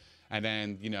drive, and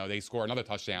then, they score another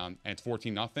touchdown and it's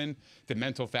 14-0, the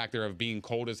mental factor of being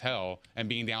cold as hell and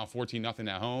being down 14-0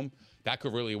 at home, that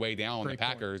could really weigh down on the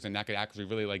Packers, and that could actually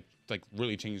really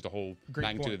really change the whole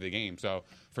magnitude of the game. So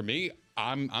for me,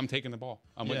 I'm taking the ball.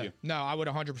 I'm with you. No, I would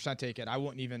 100% take it. I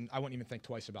wouldn't even think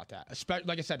twice about that.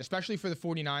 Like I said, especially for the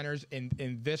 49ers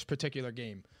in this particular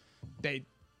game, they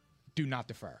do not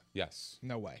defer. Yes.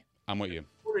 No way. I'm with you.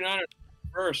 49ers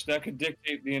first, that could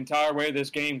dictate the entire way this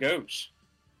game goes.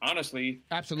 Honestly.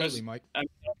 Absolutely, Mike. I mean,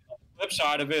 on the flip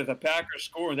side of it, if the Packers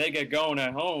score and they get going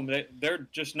at home, they're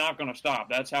just not going to stop.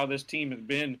 That's how this team has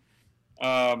been.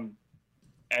 And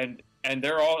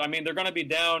they're going to be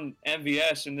down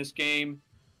MVS in this game,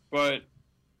 but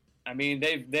I mean,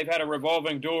 they've had a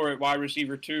revolving door at wide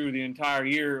receiver 2 the entire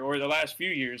year or the last few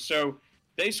years. So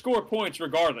they score points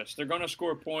regardless. They're going to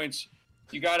score points.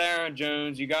 You got Aaron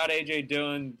Jones. You got A.J.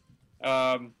 Dillon.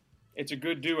 It's a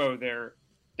good duo there.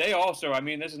 They also, I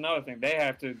mean, this is another thing. They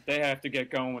have to get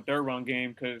going with their run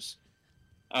game because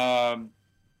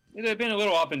they've been a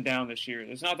little up and down this year.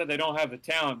 It's not that they don't have the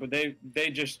talent, but they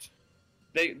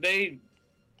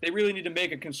really need to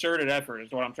make a concerted effort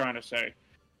is what I'm trying to say.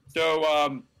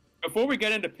 So before we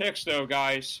get into picks, though,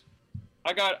 guys,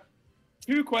 I got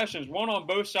two questions, one on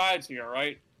both sides here,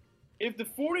 right? If the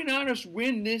 49ers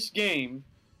win this game,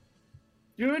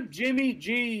 should Jimmy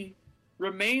G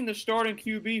remain the starting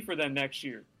QB for them next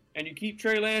year? And you keep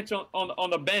Trey Lance on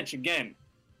the bench again?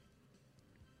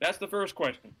 That's the first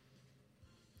question.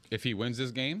 If he wins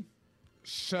this game?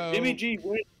 So Jimmy G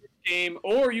wins this game,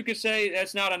 or you could say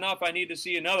that's not enough, I need to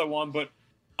see another one, but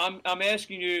I'm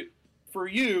asking you, for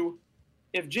you,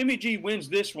 if Jimmy G wins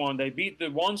this one, they beat the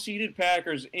one-seeded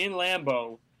Packers in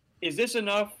Lambeau, is this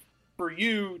enough for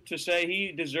you to say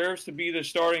he deserves to be the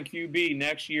starting QB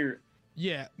next year?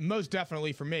 Yeah, most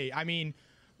definitely for me. I mean,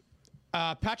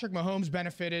 Patrick Mahomes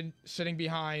benefited sitting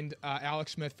behind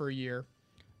Alex Smith for a year.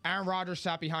 Aaron Rodgers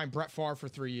sat behind Brett Favre for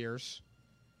 3 years.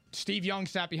 Steve Young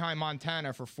sat behind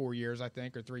Montana for 4 years, I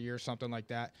think, or 3 years, something like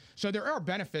that. So there are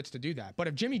benefits to do that. But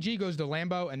if Jimmy G goes to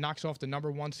Lambeau and knocks off the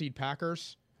number 1 seed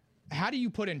Packers, how do you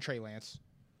put in Trey Lance?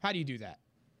 How do you do that?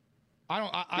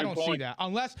 I don't see that.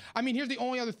 Unless, I mean, here's the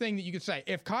only other thing that you could say.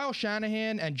 If Kyle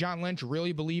Shanahan and John Lynch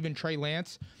really believe in Trey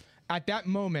Lance, at that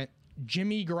moment,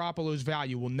 Jimmy Garoppolo's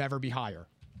value will never be higher.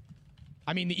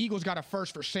 I mean, the Eagles got a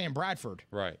first for Sam Bradford.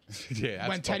 Right. Yeah. That's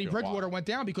when Teddy Bridgewater wild. went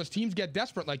down, because teams get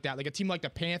desperate like that, like a team like the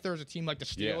Panthers, a team like the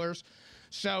Steelers. Yeah.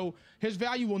 So his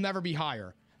value will never be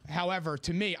higher. However,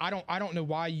 to me, I don't know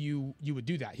why you would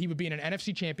do that. He would be in an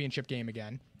NFC Championship game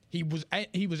again. He was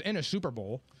in a Super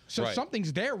Bowl. So right.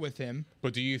 Something's there with him.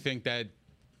 But do you think that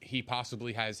he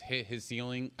possibly has hit his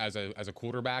ceiling as a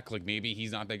quarterback? Like maybe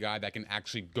he's not the guy that can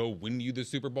actually go win you the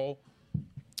Super Bowl?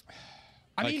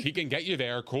 I mean, he can get you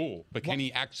there, cool. But can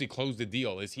he actually close the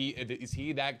deal? Is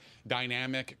he that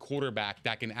dynamic quarterback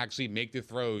that can actually make the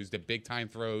throws, the big time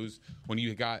throws? When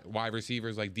you got wide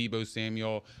receivers like Deebo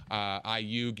Samuel,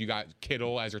 Ayuk, you got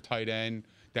Kittle as your tight end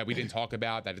that we didn't talk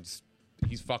about.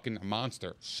 He's fucking a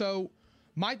monster. So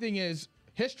my thing is,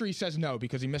 history says no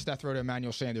because he missed that throw to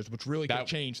Emmanuel Sanders, which really could have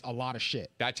changed a lot of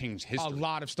shit. That changed history. A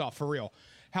lot of stuff, for real.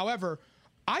 However,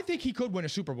 I think he could win a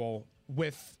Super Bowl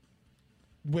with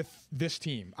this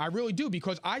team. I really do,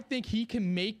 because I think he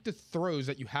can make the throws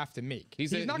that you have to make.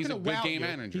 He's not going to wow you.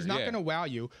 Manager. He's not going to wow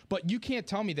you, but you can't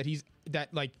tell me that he's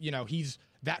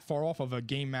that far off of a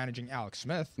game managing Alex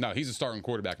Smith. No, he's a starting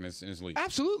quarterback in his league.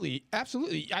 Absolutely. I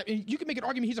mean, you can make an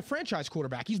argument he's a franchise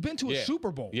quarterback. He's been to a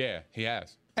Super Bowl. Yeah, he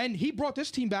has. And he brought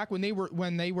this team back when they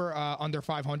were under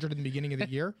 500 in the beginning of the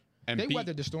year. And they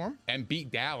weathered the storm and beat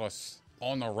Dallas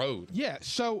on the road. Yeah.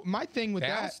 So my thing with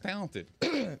Dallas talented.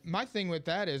 My thing with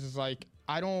that is like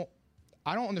I don't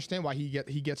understand why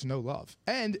he gets no love.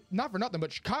 And not for nothing,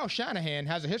 but Kyle Shanahan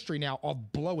has a history now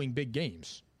of blowing big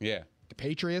games. Yeah. The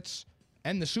Patriots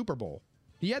and the Super Bowl.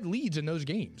 He had leads in those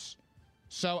games.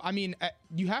 So I mean,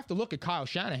 you have to look at Kyle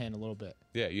Shanahan a little bit.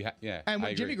 Yeah. And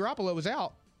when Jimmy Garoppolo was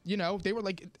out, they were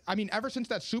like, I mean, ever since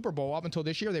that Super Bowl up until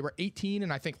this year, they were 18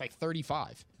 and I think like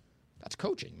 35. That's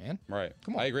coaching, man. Right.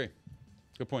 Come on. I agree.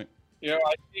 Good point. I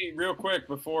see real quick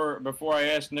before I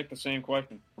ask Nick the same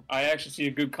question. I actually see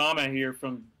a good comment here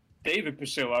from David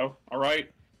Pasillo. All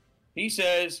right, he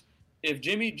says if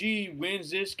Jimmy G wins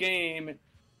this game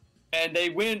and they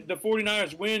win, the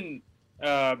 49ers win,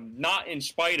 not in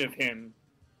spite of him.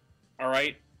 All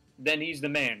right, then he's the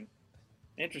man.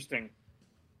 Interesting.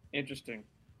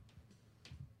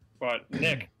 But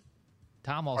Nick,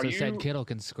 Tom also said Kittle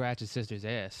can scratch his sister's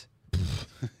ass.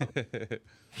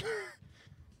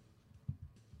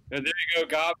 There you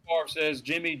go. Godfarb says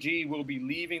Jimmy G will be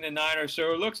leaving the Niners.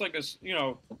 So it looks like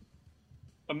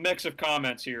a mix of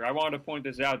comments here. I wanted to point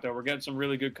this out, though. We're getting some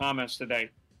really good comments today.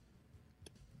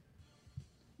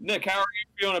 Nick, how are you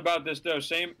feeling about this, though?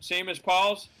 Same as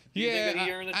Paul's?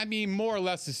 I mean, more or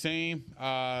less the same.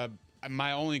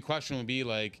 My only question would be,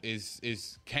 like,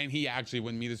 is can he actually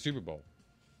win me the Super Bowl?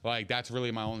 Like, that's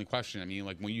really my only question. I mean,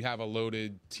 like, when you have a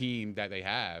loaded team that they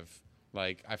have,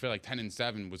 like, I feel like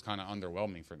 10-7 was kind of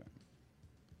underwhelming for them.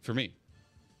 For me.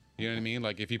 You know what I mean?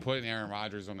 Like, if you put Aaron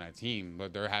Rodgers on that team,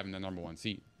 but they're having the number 1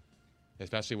 seat.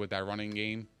 Especially with that running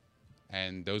game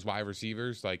and those wide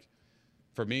receivers. Like,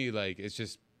 for me, like, it's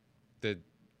just the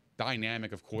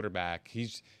dynamic of quarterback.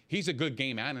 He's a good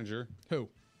game manager. Who?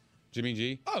 Jimmy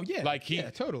G. Oh, yeah. Like,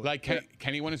 totally. Like,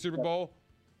 can he win a Super Bowl?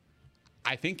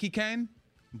 I think he can.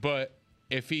 But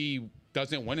if he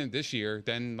doesn't win it this year,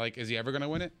 then, like, is he ever going to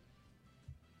win it?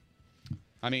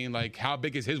 I mean, like, how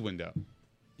big is his window?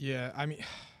 Yeah, I mean,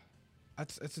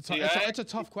 it's a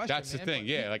tough question. That's the thing.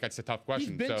 Yeah, like that's a tough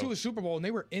question. He's been to a Super Bowl and they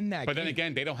were in that. But game. then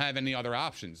again, they don't have any other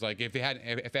options. Like if they have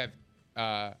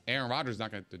Aaron Rodgers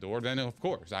knocking at the door, then of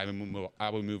course I would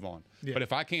move on. Yeah. But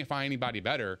if I can't find anybody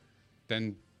better,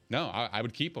 then no, I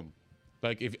would keep him.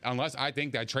 Like unless I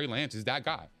think that Trey Lance is that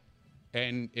guy.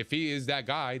 And if he is that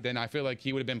guy, then I feel like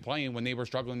he would have been playing when they were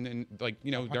struggling in,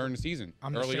 during the season,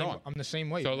 early on. I'm the same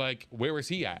way. So, like, where was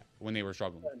he at when they were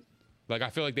struggling? Like, I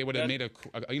feel like they would have made a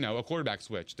quarterback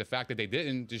switch. The fact that they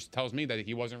didn't just tells me that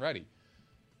he wasn't ready.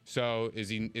 So, is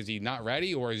he not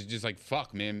ready, or is he just like,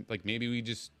 fuck, man, like, maybe we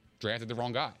just drafted the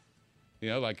wrong guy?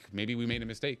 Like, maybe we made a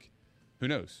mistake. Who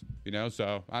knows?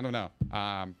 So, I don't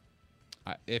know.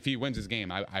 If he wins this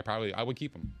game, I would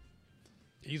keep him.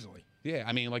 Easily. Yeah,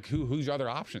 I mean, like, who's your other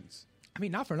options? I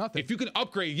mean, not for nothing. If you can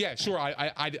upgrade, yeah, sure,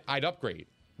 I'd upgrade.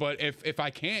 But if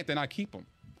I can't, then I keep them.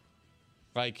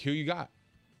 Like, who you got?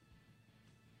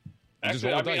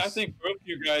 Actually, I think both of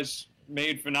you guys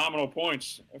made phenomenal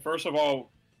points. First of all,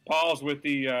 Paul's with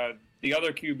the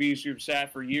other QBs who've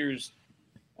sat for years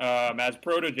as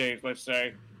proteges, let's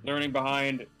say, learning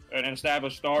behind an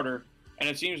established starter, and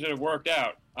it seems to have worked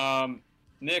out.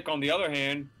 Nick, on the other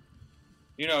hand,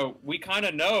 we kind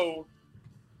of know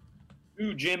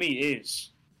who Jimmy is.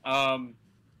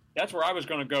 That's where I was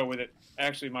going to go with it,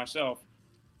 actually, myself.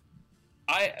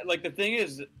 The thing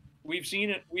is, we've seen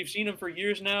him for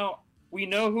years now. We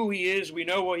know who he is. We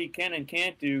know what he can and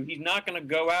can't do. He's not going to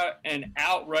go out and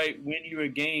outright win you a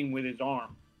game with his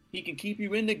arm. He can keep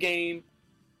you in the game,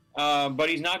 but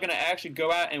he's not going to actually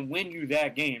go out and win you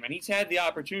that game. And he's had the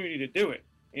opportunity to do it,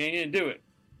 and he didn't do it.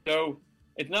 So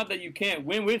it's not that you can't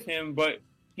win with him, but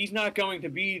he's not going to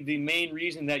be the main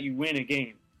reason that you win a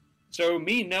game. So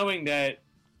me knowing that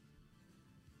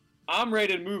I'm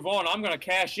ready to move on, I'm going to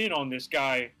cash in on this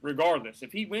guy regardless.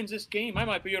 If he wins this game, I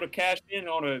might be able to cash in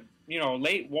on a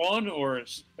late one or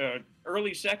a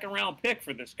early second round pick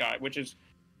for this guy, which is,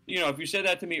 if you said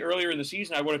that to me earlier in the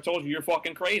season, I would have told you you're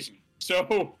fucking crazy.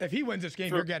 So if he wins this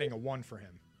game, you're getting a 1 for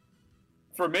him.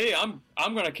 For me, I'm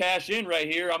going to cash in right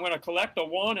here. I'm going to collect a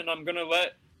 1, and I'm going to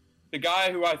let the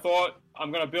guy who I thought I'm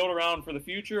going to build around for the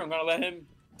future, I'm going to let him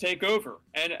take over.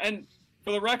 And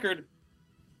for the record,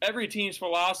 every team's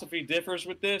philosophy differs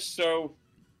with this. So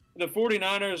the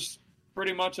 49ers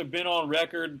pretty much have been on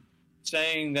record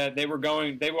saying that they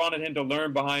wanted him to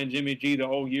learn behind Jimmy G the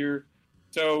whole year.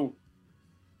 So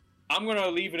I'm going to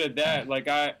leave it at that. Like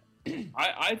I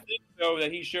think, though,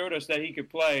 that he showed us that he could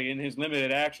play in his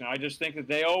limited action. I just think that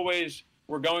they always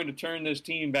were going to turn this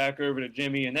team back over to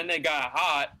Jimmy, and then they got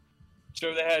hot,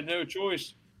 so they had no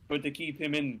choice but to keep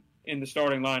him in the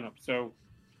starting lineup. So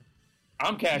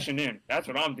I'm cashing in. That's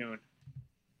what I'm doing.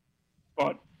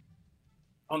 But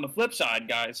on the flip side,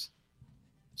 guys,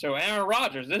 so Aaron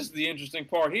Rodgers, this is the interesting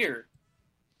part here.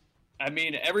 I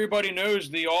mean, everybody knows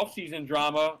the offseason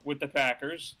drama with the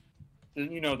Packers,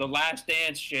 the last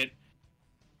dance shit.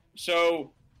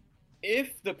 So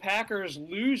if the Packers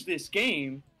lose this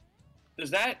game,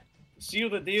 does that seal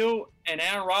the deal and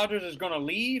Aaron Rodgers is going to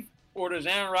leave, or does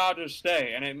Aaron Rodgers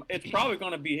stay? And it's probably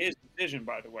going to be his decision,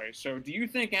 by the way. So do you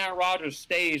think Aaron Rodgers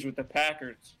stays with the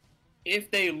Packers if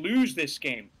they lose this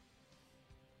game?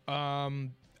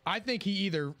 I think he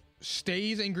either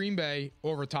stays in Green Bay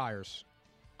or retires.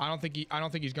 I don't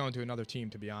think he's going to another team,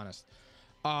 to be honest.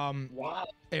 Wow.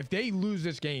 If they lose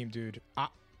this game, dude,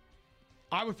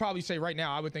 I would probably say right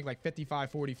now, I would think like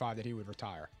 55-45 that he would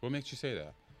retire. What makes you say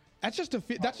that? That's just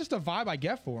a vibe I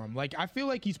get for him. Like, I feel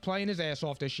like he's playing his ass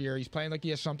off this year. He's playing like he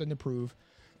has something to prove.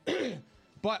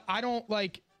 But I don't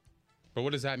like. But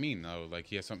what does that mean, though? Like,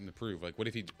 he has something to prove. Like, what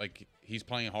if he's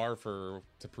playing hard to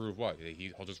prove what?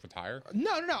 He'll just retire?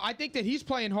 No. I think that he's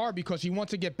playing hard because he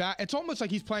wants to get back. It's almost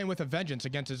like he's playing with a vengeance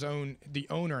against the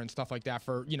owner and stuff like that.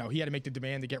 For he had to make the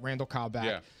demand to get Randall Cobb back.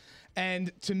 Yeah.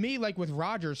 And to me, like with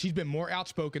Rodgers, he's been more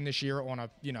outspoken this year on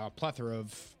a plethora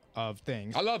of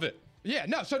things. I love it. Yeah,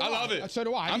 no, so do I. Love it. So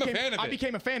do I. I'm a fan of it. I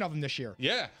became a fan of him this year.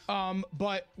 Yeah.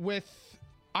 But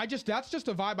that's just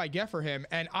a vibe I get for him,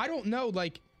 and I don't know,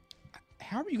 like,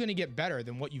 how are you going to get better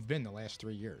than what you've been the last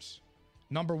 3 years?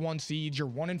 Number 1 seeds, you're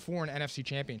 1-4 in NFC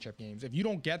Championship games. If you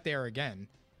don't get there again,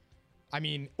 I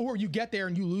mean, or you get there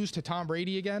and you lose to Tom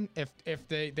Brady again, if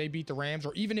they beat the Rams,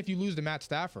 or even if you lose to Matt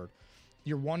Stafford,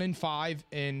 you're 1-5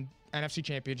 in NFC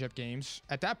Championship games.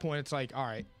 At that point, it's like, all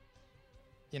right,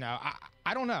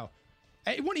 I don't know.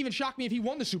 It wouldn't even shock me if he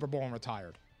won the Super Bowl and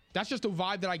retired. That's just a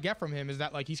vibe that I get from him, is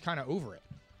that, like, he's kind of over it.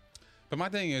 But my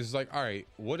thing is, like, all right,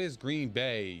 what is Green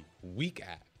Bay weak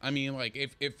at? I mean, like,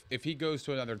 if he goes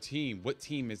to another team, what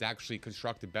team is actually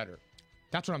constructed better?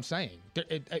 That's what I'm saying.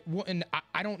 And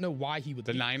I don't know why he would.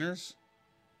 The Niners?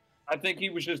 I think he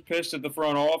was just pissed at the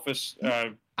front office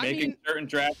making certain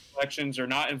draft selections or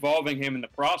not involving him in the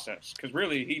process, because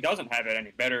really he doesn't have it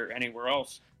any better anywhere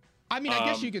else. I mean, I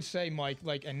guess you could say, Mike,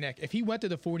 and Nick, if he went to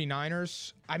the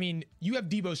 49ers, I mean, you have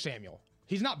Deebo Samuel.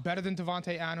 He's not better than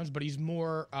Davante Adams, but he's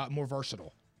more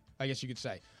versatile, I guess you could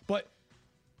say. But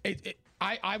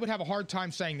I would have a hard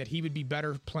time saying that he would be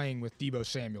better playing with Deebo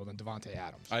Samuel than Davante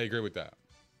Adams. I agree with that.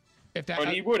 But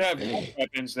he would have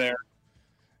weapons there.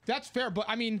 That's fair, but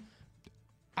I mean,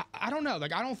 I don't know.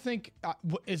 Like, I don't think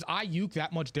is Ayuk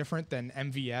that much different than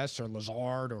MVS or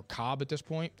Lazard or Cobb at this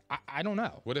point? I don't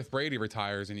know. What if Brady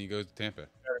retires and he goes to Tampa?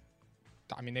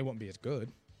 I mean, they wouldn't be as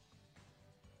good.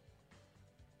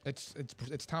 It's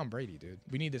Tom Brady, dude.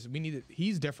 We need this.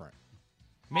 He's different.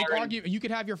 You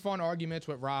could have your fun arguments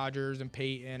with Rodgers and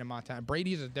Peyton and Montana.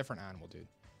 Brady's a different animal, dude.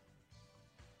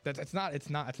 It's not.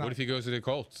 What if he goes to the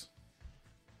Colts?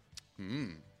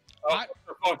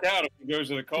 Fuck out if he goes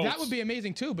to the Colts. That would be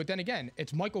amazing too. But then again,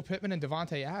 it's Michael Pittman and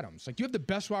Davante Adams. Like, you have the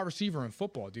best wide receiver in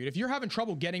football, dude. If you're having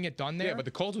trouble getting it done there, yeah, but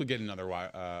the Colts would get another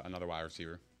wide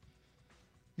receiver.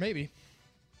 Maybe.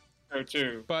 So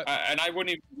too, but I wouldn't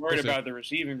even be worried about the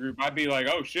receiving group. I'd be like,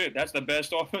 oh shit, that's the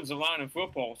best offensive line in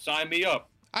football. Sign me up.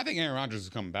 I think Aaron Rodgers is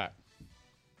coming back.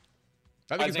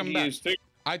 I think he is too.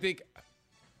 I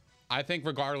think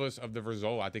regardless of the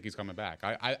result, I think he's coming back.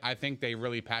 I think they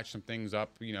really patched some things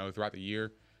up, throughout the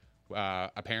year.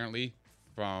 Apparently,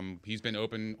 he's been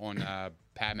open on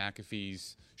Pat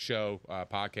McAfee's show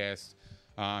podcast.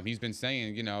 He's been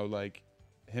saying, like,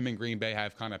 him and Green Bay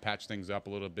have kind of patched things up a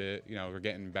little bit. We're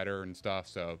getting better and stuff.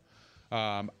 So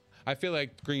I feel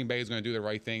like Green Bay is going to do the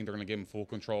right thing. They're going to give him full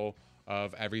control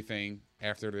of everything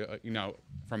after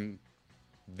from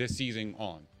this season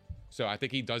on. So I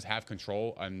think he does have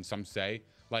control, and some say,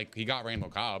 like, he got Randall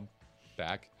Cobb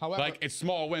back. However, like, it's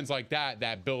small wins like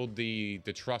that build the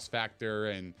trust factor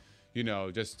and,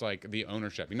 just like the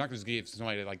ownership. You're not going to give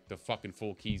somebody like the fucking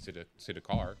full keys to the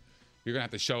car. You're gonna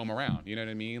have to show him around. You know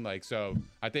what I mean? Like, so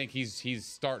I think he's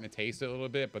starting to taste it a little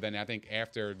bit. But then I think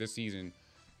after this season,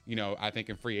 I think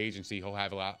in free agency he'll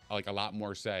have a lot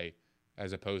more say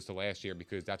as opposed to last year,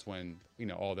 because that's when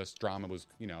all this drama was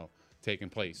taking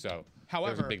place. So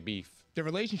however, there's a big beef. The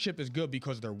relationship is good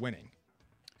because they're winning.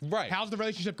 Right. How's the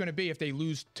relationship going to be if they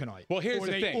lose tonight? Well, here's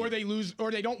the thing. Or they lose,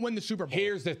 or they don't win the Super Bowl.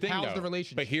 Here's the thing. How's the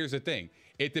relationship? But here's the thing.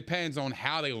 It depends on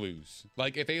how they lose.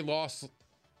 Like, if they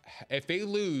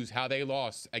lose how they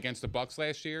lost against the Bucs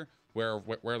last year, where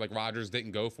like Rodgers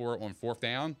didn't go for it on 4th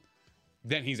down,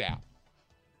 then he's out.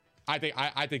 I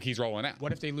think he's rolling out.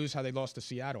 What if they lose how they lost to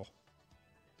Seattle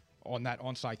on that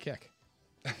onside kick?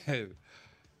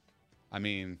 I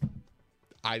mean,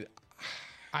 I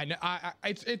know.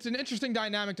 It's an interesting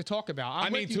dynamic to talk about.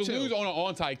 To lose on an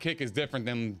onside kick is different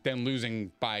than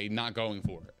losing by not going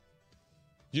for it.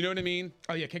 You know what I mean?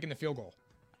 Oh yeah, kicking the field goal.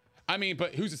 I mean,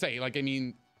 but who's to say? Like, I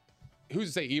mean, who's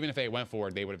to say even if they went for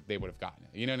it, they would have gotten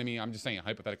it? You know what I mean? I'm just saying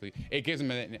hypothetically, it gives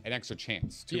them an extra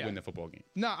chance to win the football game.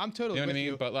 No, I'm totally. You know what with I mean?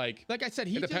 you. But like I said,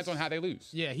 it depends on how they lose.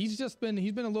 Yeah, he's been a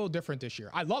little different this year.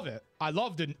 I love it. I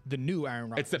love the new Aaron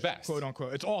Rodgers. It's the best, quote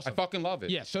unquote. It's awesome. I fucking love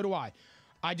it. Yeah, so do I.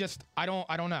 I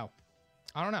don't know.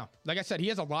 Like I said, he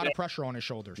has a lot of pressure on his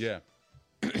shoulders. Yeah.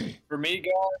 For me,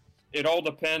 guys, it all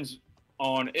depends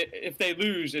on if they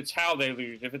lose, it's how they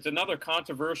lose. If it's another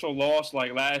controversial loss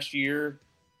like last year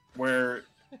where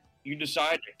you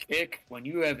decide to kick when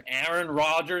you have Aaron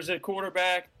Rodgers at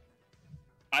quarterback,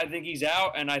 I think he's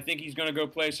out, and I think he's going to go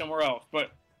play somewhere else.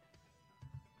 But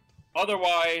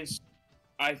otherwise,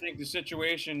 I think the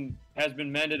situation has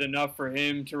been mended enough for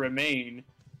him to remain.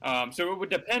 So it would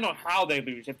depend on how they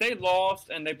lose. If they lost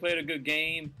and they played a good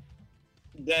game,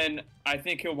 then I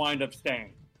think he'll wind up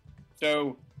staying.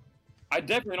 So I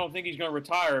definitely don't think he's going to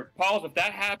retire. Pauls, if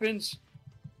that happens,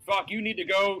 fuck, you need to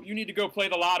go play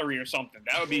the lottery or something.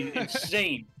 That would be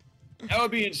insane. That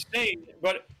would be insane.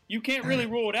 But you can't really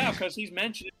rule it out because he's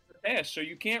mentioned it in the past, so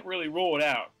you can't really rule it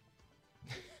out.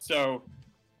 So,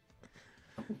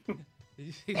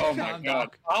 oh my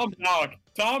God,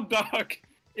 Tom Doc.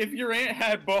 If your aunt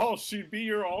had balls, she'd be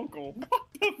your uncle. What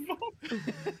the fuck?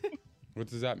 What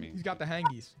does that mean? He's got the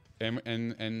hangies. And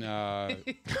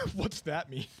what's that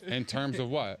mean? In terms of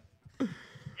what?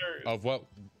 Of what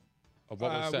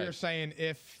was said? We were saying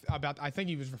I think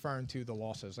he was referring to the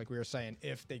losses. Like, we were saying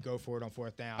if they go for it on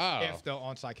 4th down, if the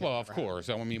onside kick. Well, of course.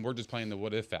 I mean, we're just playing the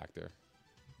what if factor.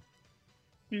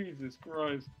 Jesus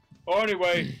Christ. Well,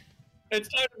 anyway, it's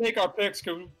time to make our picks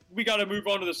because we got to move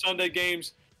on to the Sunday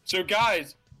games. So,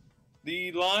 guys,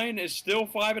 the line is still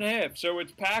 5.5. So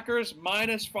it's Packers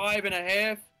minus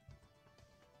 5.5.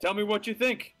 Tell me what you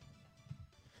think.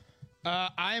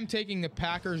 I am taking the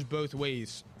Packers both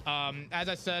ways. As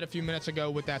I said a few minutes ago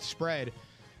with that spread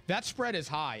is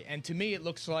high. And to me, it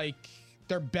looks like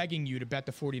they're begging you to bet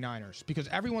the 49ers because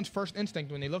everyone's first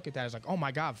instinct when they look at that is like, oh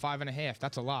my God, 5.5.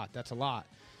 That's a lot. That's a lot.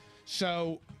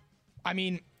 So, I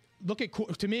mean,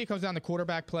 to me, it comes down to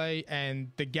quarterback play, and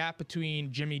the gap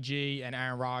between Jimmy G and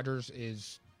Aaron Rodgers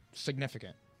is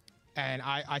significant. And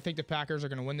I think the Packers are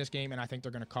going to win this game, and I think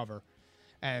they're going to cover.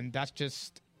 And that's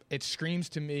just, it screams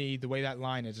to me the way that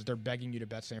line is they're begging you to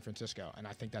bet San Francisco, and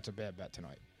I think that's a bad bet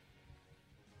tonight.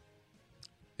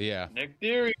 Yeah. Nick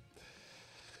Theory.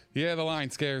 Yeah, the line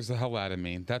scares the hell out of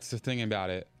me. That's the thing about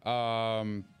it.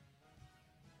 I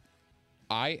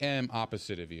am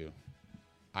opposite of you.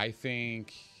 I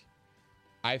think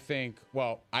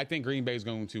Green Bay is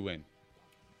going to win.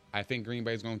 I think Green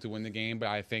Bay is going to win the game, but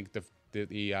I think the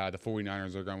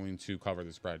 49ers are going to cover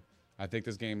the spread. I think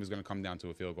this game is going to come down to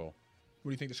a field goal.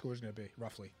 What do you think the score is going to be,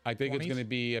 roughly? I think 20s? It's going to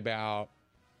be about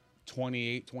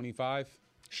 28-25.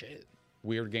 Shit.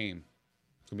 Weird game.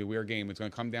 It's going to be a weird game. It's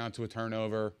going to come down to a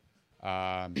turnover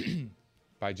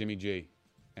by Jimmy G.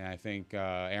 And I think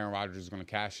Aaron Rodgers is going to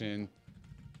cash in,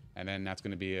 and then that's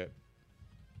going to be it.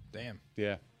 Damn.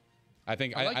 Yeah. I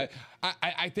think I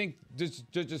think there's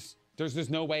just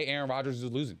no way Aaron Rodgers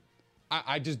is losing.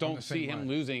 I just don't see him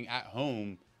losing at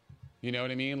home. You know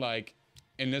what I mean? Like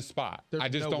in this spot. I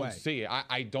just don't see it.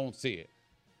 I don't see it.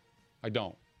 I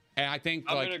don't. And I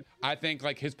think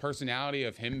like his personality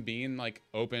of him being like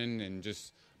open and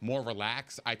just more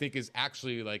relaxed, I think is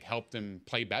actually like helped him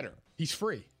play better. He's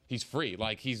free. He's free.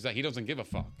 Like he doesn't give a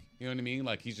fuck. You know what I mean?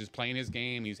 Like he's just playing his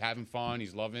game. He's having fun.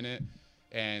 He's loving it.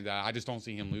 And I just don't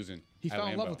see him losing. He fell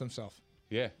in love with himself.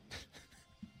 Yeah.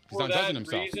 He's not judging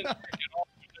himself.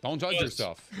 Don't judge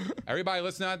yourself. Everybody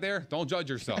listening out there, don't judge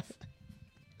yourself.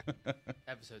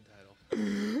 Episode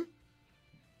title.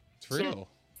 It's real. So,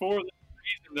 for this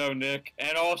reason, though, Nick,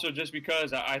 and also just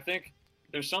because I think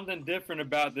there's something different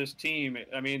about this team.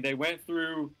 I mean, they went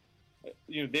through,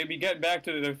 they'd be getting back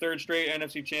to their third straight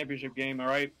NFC Championship game, all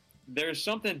right? There's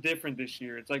something different this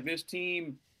year. It's like this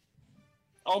team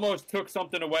almost took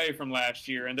something away from last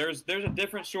year, and there's a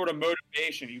different sort of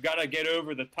motivation. You got to get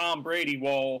over the Tom Brady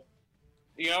wall.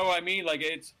 You know what I mean? Like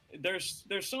there's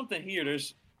something here.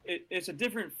 It's a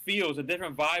different feel, it's a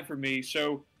different vibe for me.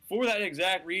 So for that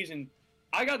exact reason,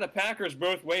 I got the Packers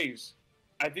both ways.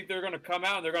 I think they're going to come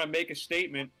out and they're going to make a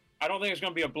statement. I don't think it's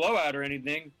going to be a blowout or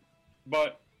anything,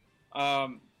 but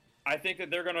I think that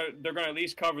they're going to at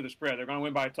least cover the spread. They're going to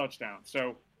win by a touchdown.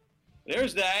 So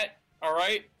there's that. All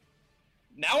right.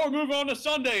 Now we're moving on to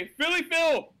Sunday. Philly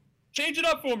Phil, change it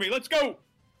up for me. Let's go.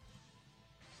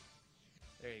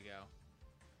 There you go.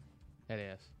 That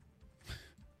is.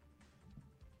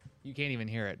 You can't even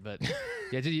hear it, but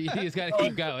you just got to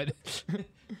keep going. It's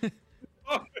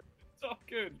all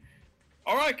good.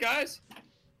 All right, guys.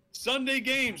 Sunday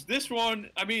games. This one,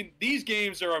 I mean, these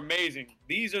games are amazing.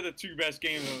 These are the two best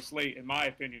games on the slate, in my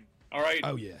opinion. All right?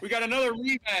 Oh, yeah. We got another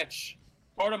rematch.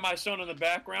 Part of my son in the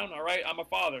background. All right? I'm a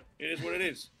father. It is what it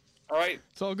is. All right?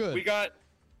 It's all good. We got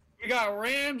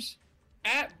Rams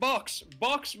at Bucks.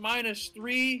 Bucks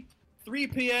 -3, 3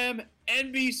 p.m.,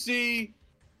 NBC.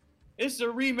 This is a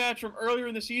rematch from earlier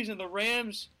in the season. The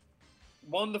Rams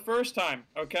won the first time,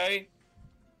 okay?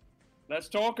 Let's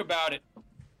talk about it.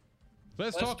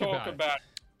 Let's talk about it.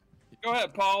 Go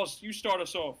ahead, Pauls. You start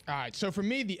us off. All right. So for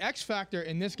me, the X factor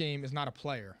in this game is not a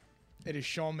player. It is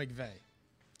Sean McVay.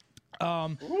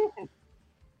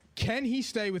 Can he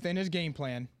stay within his game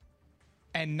plan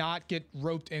and not get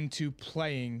roped into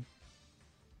playing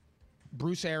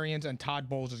Bruce Arians and Todd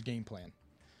Bowles' game plan?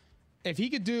 If he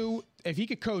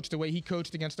could coach the way he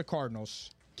coached against the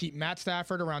Cardinals, keep Matt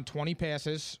Stafford around 20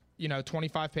 passes,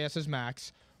 25 passes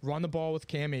max, run the ball with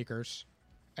Cam Akers,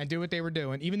 and do what they were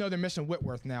doing, even though they're missing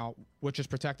Whitworth now, which is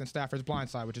protecting Stafford's blind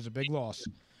side, which is a big loss.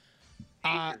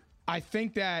 I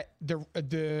think that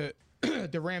the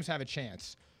Rams have a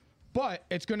chance. But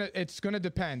it's gonna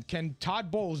depend. Can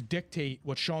Todd Bowles dictate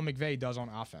what Sean McVay does on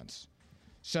offense?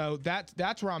 So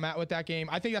that's where I'm at with that game.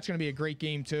 I think that's gonna be a great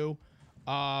game too.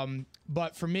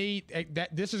 But for me,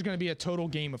 this is gonna be a total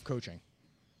game of coaching,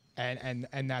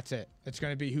 and that's it. It's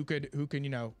gonna be who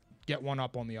can get one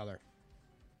up on the other.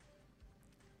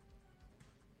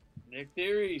 Nick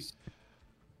Theories.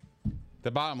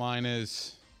 The bottom line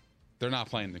is they're not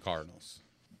playing the Cardinals.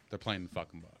 They're playing the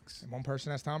fucking Bucks. And one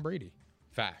person has Tom Brady.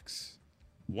 Facts.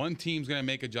 One team's going to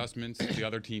make adjustments, the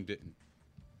other team didn't.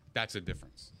 That's the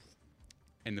difference.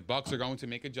 And the Bucks are going to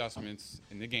make adjustments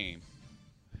in the game.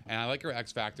 And I like your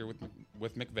X factor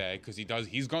with McVay because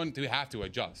he's going to have to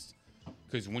adjust.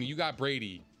 Because when you got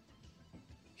Brady,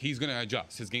 he's going to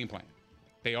adjust his game plan.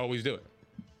 They always do it.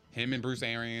 Him and Bruce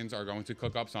Arians are going to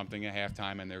cook up something at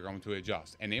halftime, and they're going to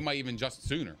adjust. And they might even adjust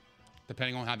sooner,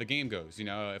 depending on how the game goes. You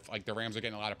know, if like the Rams are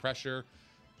getting a lot of pressure,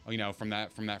 you know, from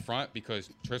that front because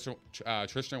Tristan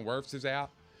Wirfs is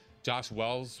out. Josh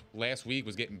Wells last week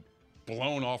was getting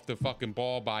blown off the fucking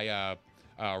ball by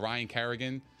Ryan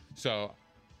Kerrigan. So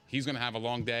he's going to have a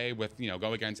long day with, you know,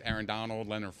 go against Aaron Donald,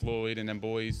 Leonard Floyd, and them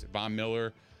boys, Von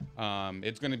Miller.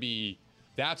 That's going to be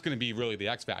really the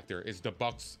X factor is the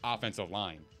Bucs offensive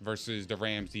line versus the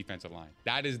Rams defensive line.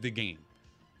 That is the game.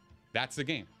 That's the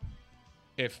game.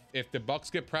 If the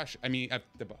Bucs get pressure,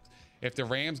 if the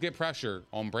Rams get pressure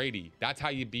on Brady, that's how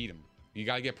you beat him. You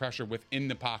got to get pressure within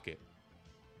the pocket.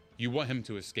 You want him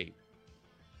to escape.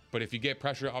 But if you get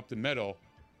pressure up the middle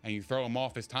and you throw him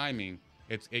off his timing,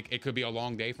 it could be a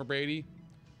long day for Brady.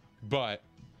 But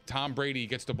Tom Brady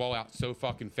gets the ball out so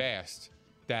fucking fast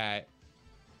that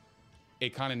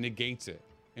it kind of negates it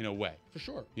in a way. For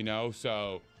sure. You know,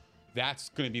 so that's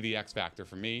going to be the X factor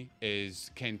for me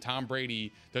is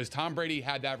does Tom Brady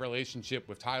have that relationship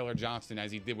with Tyler Johnson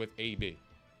as he did with AB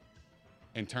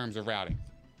in terms of routing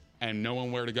and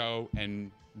knowing where to go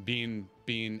and being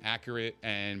accurate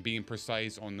and being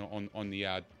precise on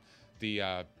the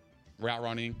route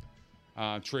running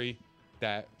tree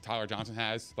that Tyler Johnson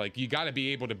has. Like, you got to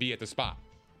be able to be at the spot.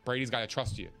 Brady's got to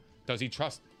trust you. Does he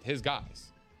trust his guys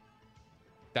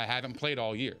that haven't played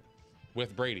all year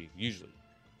with Brady usually?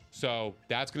 So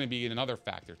that's going to be another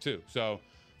factor too. So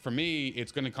for me,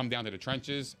 it's going to come down to the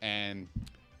trenches, and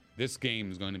this game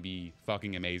is going to be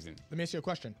fucking amazing. Let me ask you a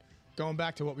question. Going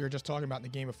back to what we were just talking about in the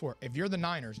game before, if you're the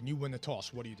Niners and you win the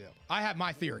toss, what do you do? I have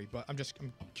my theory, but I'm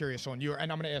curious on you,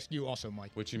 and I'm going to ask you also,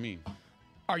 Mike. What you mean?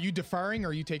 Are you deferring or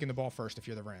are you taking the ball first if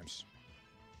you're the Rams?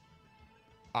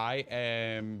 I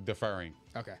am deferring.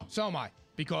 Okay, so am I,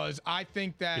 because I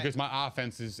think that because my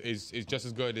offense is just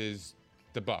as good as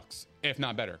the Bucs, if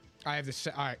not better. I have this.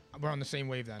 All right, we're on the same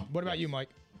wave then. What about you, Mike?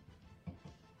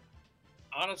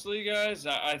 Honestly, guys,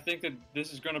 I think that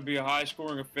this is going to be a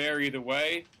high-scoring affair either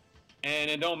way, and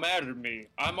it don't matter to me.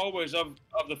 I'm always of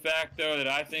the fact, though, that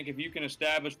I think if you can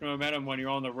establish momentum when you're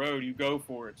on the road, you go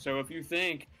for it. So if you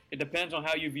think, it depends on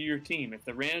how you view your team. If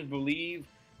the Rams believe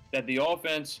that the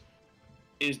offense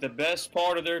is the best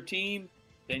part of their team,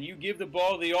 then you give the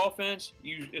ball to the offense,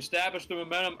 you establish the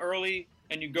momentum early,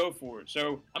 and you go for it.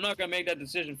 So I'm not going to make that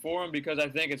decision for him because I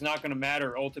think it's not going to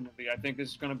matter ultimately. I think this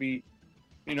is going to be,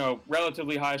 you know,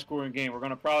 relatively high-scoring game. We're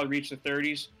going to probably reach the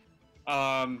 30s.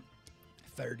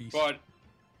 30s. But,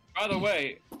 by the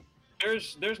way,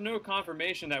 there's no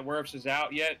confirmation that Wirfs is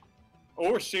out yet,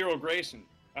 or Cyril Grayson.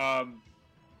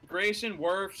 Grayson,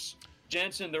 Wirfs,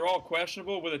 Jensen, they're all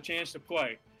questionable with a chance to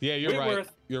play. Yeah, you're right.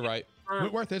 You're right.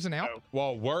 Whitworth isn't out?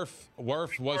 Well, Wirf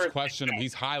was questionable.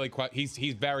 He's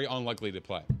he's very unlikely to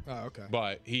play. Oh, okay.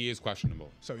 But he is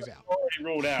questionable. So he's out. Already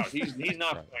ruled out. He's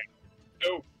not Right. playing.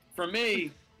 So for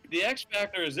me, the X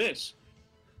factor is this.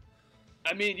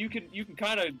 I mean, you can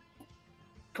kind of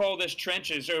call this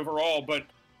trenches overall, but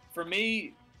for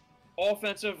me,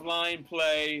 offensive line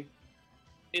play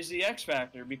is the X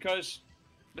factor because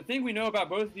the thing we know about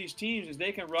both of these teams is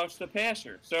they can rush the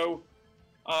passer. So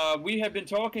we have been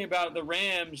talking about the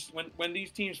Rams when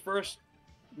these teams first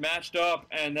matched up,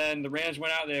 and then the Rams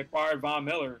went out and they acquired Von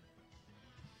Miller.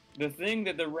 The thing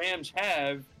that the Rams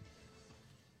have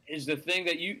is the thing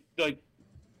that you like.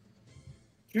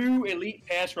 Two elite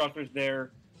pass rushers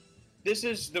there. This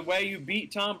is the way you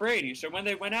beat Tom Brady. So when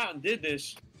they went out and did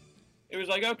this, it was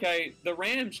like, okay, the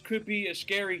Rams could be a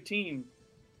scary team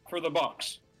for the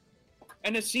Bucs.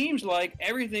 And it seems like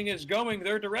everything is going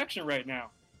their direction right now.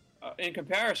 In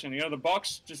comparison, you know, the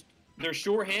Bucs they're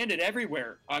shorthanded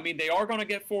everywhere. I mean, they are going to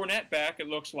get Fournette back, it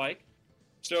looks like.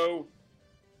 So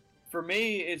for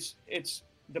me, it's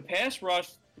the pass rush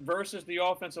versus the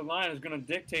offensive line is going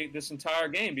to dictate this entire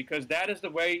game because that is the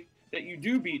way that you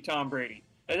do beat Tom Brady.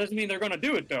 That doesn't mean they're going to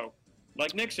do it, though.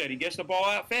 Like Nick said, he gets the ball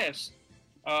out fast.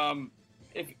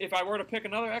 If I were to pick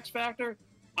another X factor,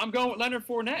 I'm going with Leonard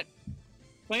Fournette.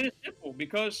 Plain and simple,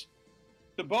 because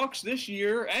the Bucs this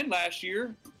year and last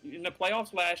year, in the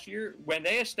playoffs last year, when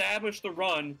they established the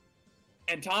run,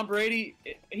 and Tom Brady,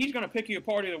 he's going to pick you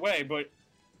apart either way, but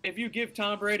if you give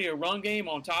Tom Brady a run game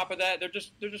on top of that, they're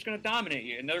just going to dominate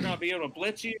you, and they're going to be able to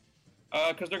blitz you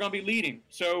because they're going to be leading.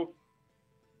 So,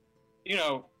 you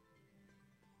know,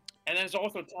 and then it's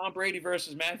also Tom Brady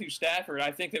versus Matthew Stafford.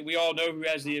 I think that we all know who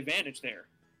has the advantage there.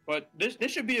 But this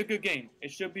should be a good game.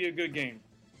 It should be a good game.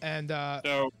 And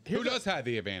so who does have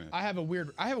the advantage? I have a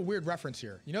weird reference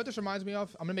here. You know what this reminds me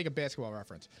of? I'm gonna make a basketball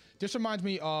reference. This reminds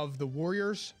me of the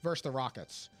Warriors versus the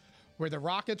Rockets, where the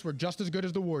Rockets were just as good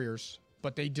as the Warriors,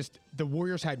 but the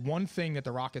Warriors had one thing that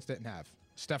the Rockets didn't have: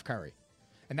 Steph Curry.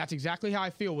 And that's exactly how I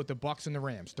feel with the Bucks and the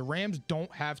Rams. The Rams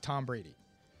don't have Tom Brady.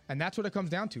 And that's what it comes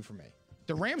down to for me.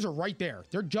 The Rams are right there.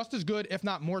 They're just as good, if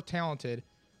not more talented,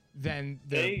 than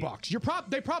the Bucks.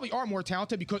 They probably are more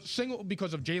talented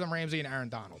because of Jalen Ramsey and Aaron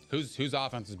Donald. Whose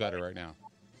offense is better right now?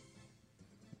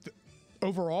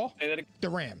 Overall, the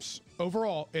Rams.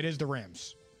 Overall, it is the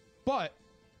Rams. But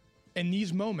in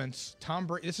these moments,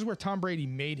 this is where Tom Brady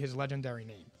made his legendary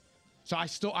name. So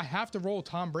I have to roll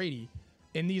Tom Brady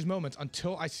in these moments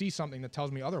until I see something that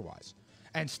tells me otherwise.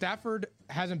 And Stafford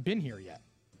hasn't been here yet.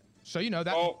 So,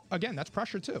 again, that's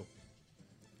pressure too.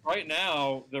 Right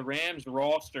now, the Rams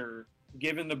roster,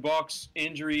 given the Bucks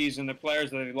injuries and the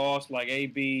players that they lost, like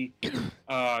AB,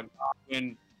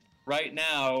 Godwin, right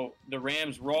now, the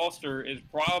Rams roster is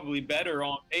probably better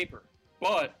on paper.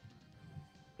 But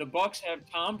the Bucks have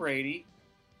Tom Brady,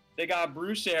 they got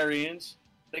Bruce Arians,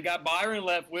 they got Byron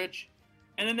Leftwich,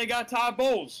 and then they got Todd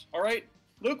Bowles, all right?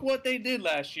 Look what they did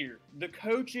last year. The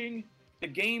coaching, the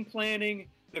game planning,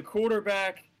 the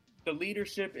quarterback, the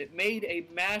leadership, it made a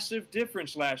massive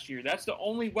difference last year. That's the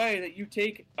only way that you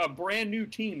take a brand new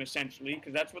team, essentially,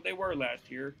 because that's what they were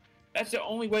last year. That's the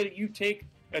only way that you take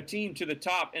a team to the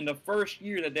top in the first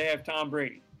year that they have Tom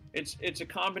Brady. It's a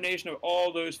combination of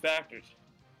all those factors.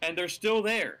 And they're still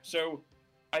there. So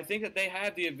I think that they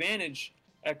have the advantage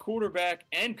at quarterback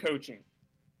and coaching.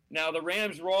 Now, the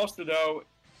Rams roster, though,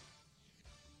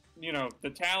 the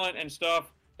talent and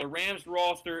stuff, the Rams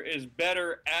roster is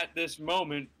better at this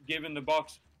moment given the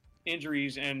Bucks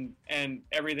injuries and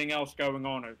everything else going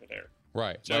on over there.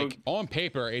 Right. So on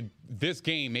paper, this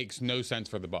game makes no sense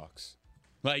for the Bucks.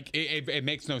 It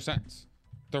makes no sense.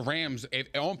 The Rams,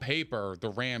 on paper, the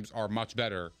Rams are much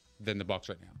better than the Bucks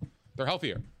right now. They're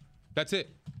healthier. That's it.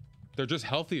 They're just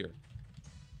healthier.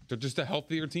 They're just a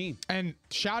healthier team. And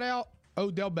shout out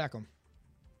Odell Beckham.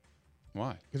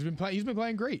 Why? Because he's been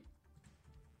playing great.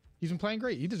 He's been playing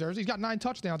great. He deserves it. He's got 9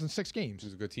 touchdowns in 6 games.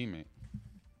 He's a good teammate.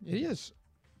 He is.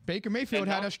 Baker Mayfield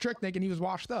had us tricked thinking he was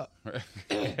washed up.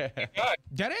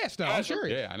 Dead ass, though. I'm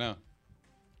serious. Yeah, I know.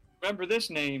 Remember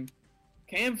this name,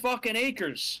 Cam fucking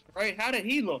Akers, right? How did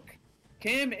he look?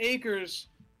 Cam Akers,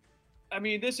 I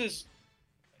mean, this is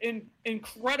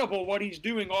incredible what he's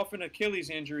doing off an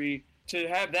Achilles injury to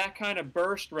have that kind of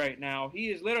burst right now. He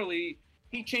is literally,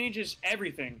 he changes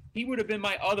everything. He would have been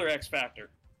my other X factor,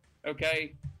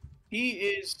 okay? He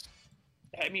is,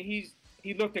 I mean,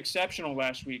 he looked exceptional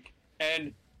last week.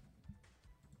 And,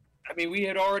 I mean, we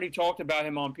had already talked about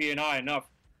him on P&I enough.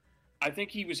 I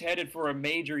think he was headed for a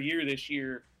major year this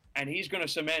year, and he's going to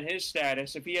cement his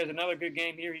status. If he has another good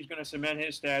game here, he's going to cement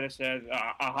his status as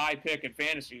a high pick in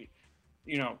fantasy.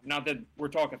 Not that we're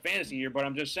talking fantasy here, but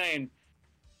I'm just saying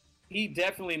he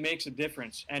definitely makes a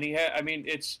difference. And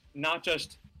it's not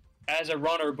just as a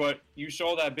runner, but you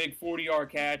saw that big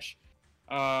 40-yard catch.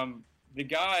 The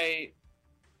guy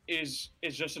is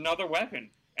just another weapon.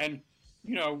 And,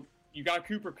 you got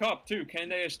Cooper Kupp, too. Can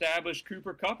they establish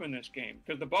Cooper Kupp in this game?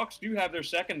 Because the Bucs do have their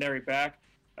secondary back.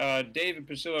 David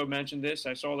Pasillo mentioned this.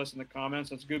 I saw this in the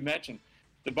comments. That's a good mention.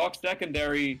 The Bucs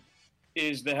secondary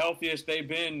is the healthiest they've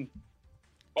been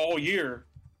all year.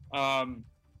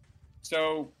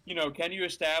 So, can you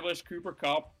establish Cooper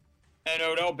Kupp and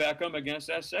Odell Beckham against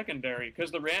that secondary?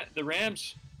 Because the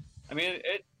Rams, I mean,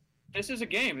 this is a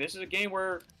game. This is a game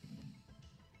where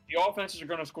the offenses are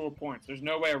going to score points. There's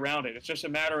no way around it. It's just a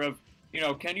matter of,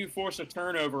 can you force a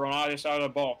turnover on either side of the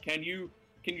ball? Can you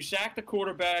sack the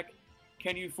quarterback?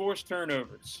 Can you force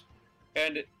turnovers?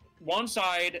 And one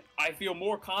side I feel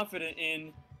more confident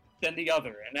in than the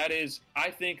other, and that is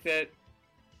I think that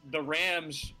the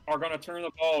Rams are going to turn the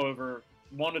ball over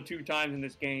 1 to 2 times in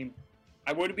this game.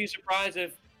 I wouldn't be surprised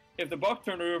if the Bucs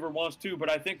turn it over once too, but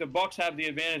I think the Bucs have the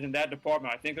advantage in that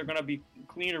department. I think they're going to be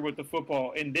cleaner with the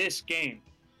football in this game.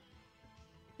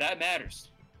 That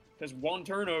matters because one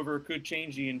turnover could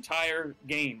change the entire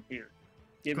game here,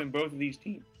 given both of these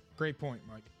teams. Great point,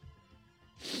 Mike.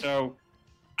 So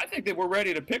I think that we're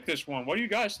ready to pick this one. What do you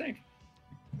guys think?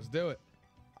 Let's do it.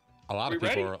 A lot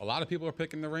of people are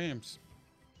picking the Rams.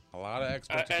 A lot of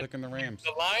experts are picking the Rams.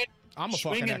 The line, I'm a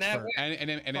fucking expert.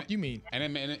 And what you mean?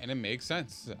 And it makes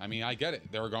sense. I mean, I get it.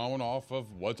 They're going off of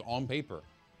what's on paper.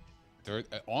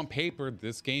 On paper,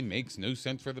 this game makes no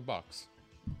sense for the Bucs.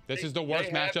 This is the worst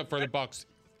matchup for the Bucs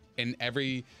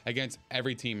against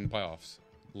every team in the playoffs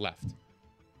left.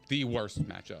 The worst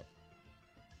matchup.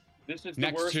 This is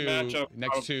the worst matchup.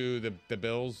 Next to the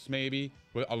Bills, maybe.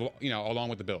 Along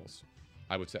with the Bills,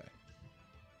 I would say.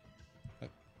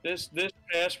 This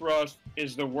pass rush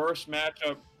is the worst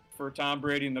matchup for Tom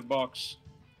Brady and the Bucs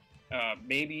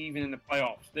maybe even in the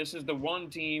playoffs. This is the one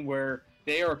team where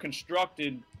they are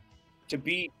constructed to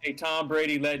beat a Tom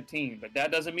Brady-led team, but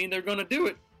that doesn't mean they're going to do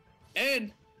it.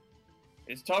 And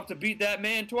it's tough to beat that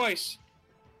man twice.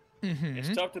 It's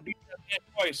tough to beat that man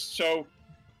twice. So,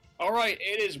 all right,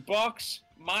 it is Bucks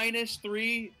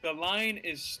 -3. The line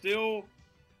is still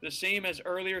the same as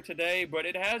earlier today, but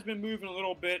it has been moving a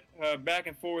little bit back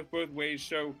and forth both ways.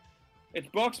 So it's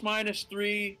Bucks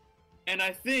 -3, and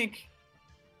I think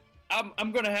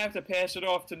I'm going to have to pass it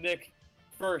off to Nick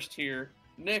first here.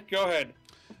 Nick, go ahead.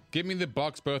 Give me the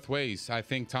Bucks both ways. I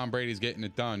think Tom Brady's getting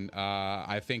it done.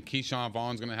 I think Keyshawn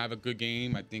Vaughn's going to have a good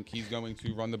game. I think he's going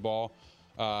to run the ball.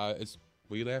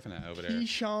 What are you laughing at over there?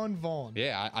 Keyshawn Vaughn.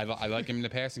 Yeah, I like him in the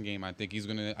passing game. I think he's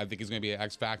gonna be an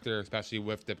X factor, especially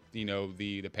with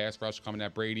the pass rush coming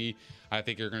at Brady. I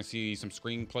think you're gonna see some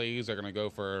screen plays. They're gonna go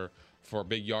for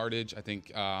big yardage. I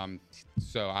think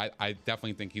so. I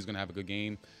definitely think he's gonna have a good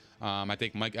game. I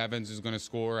think Mike Evans is gonna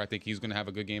score. I think he's gonna have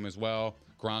a good game as well.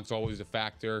 Gronk's always a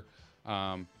factor,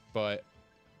 but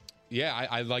yeah,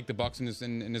 I like the Bucks in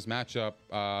this matchup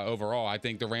overall. I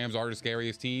think the Rams are the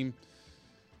scariest team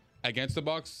against the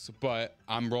Bucks, but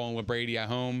I'm rolling with Brady at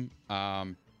home.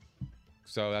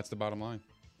 So that's the bottom line.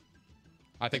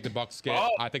 I think the Bucks get.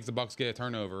 I think the Bucks get a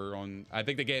turnover on. I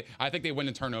think they win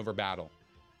the turnover battle.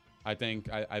 I think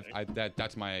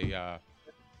that's my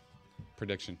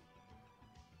prediction.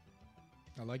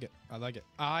 I like it.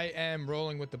 I am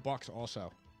rolling with the Bucks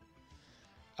also.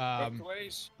 Both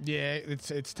ways. Yeah,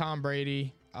 it's Tom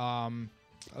Brady.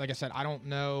 Like I said, I don't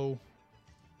know.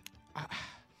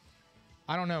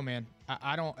 I don't know, man.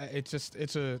 I don't.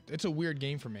 It's a weird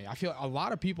game for me. I feel a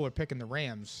lot of people are picking the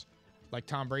Rams, like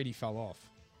Tom Brady fell off,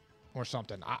 or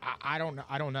something. I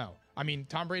don't know. I mean,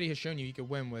 Tom Brady has shown you he could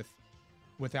win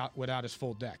without his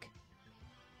full deck,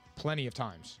 plenty of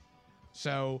times.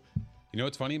 So, you know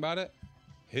what's funny about it?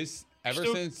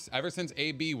 Ever since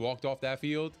AB walked off that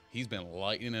field, he's been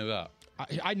lighting it up.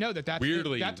 I know that's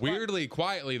weirdly,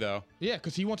 quietly though. Yeah,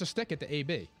 because he wants to stick it to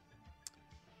AB.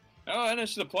 Oh, and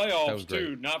it's the playoffs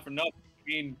too. Not for nothing. I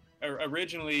mean,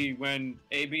 originally when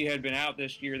AB had been out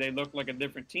this year, they looked like a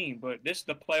different team. But this is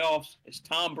the playoffs. It's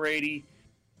Tom Brady.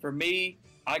 For me,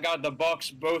 I got the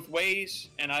Bucks both ways,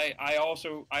 and I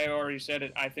already said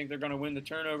it. I think they're going to win the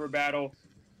turnover battle,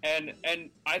 and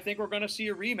I think we're going to see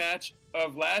a rematch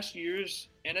of last year's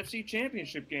NFC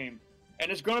Championship game,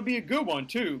 and it's going to be a good one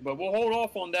too. But we'll hold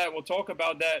off on that. We'll talk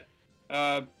about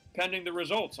that pending the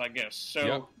results, I guess. So.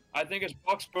 Yep. I think it's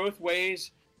Bucks both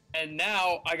ways. And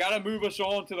now I got to move us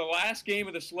on to the last game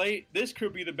of the slate. This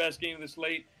could be the best game of the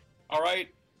slate. All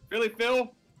right. Philly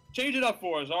Phil, change it up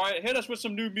for us. All right. Hit us with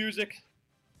some new music.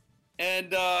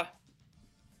 And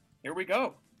here we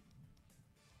go.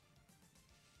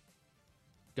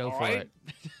 Go for it.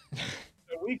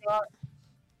 So we got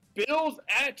Bills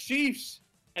at Chiefs.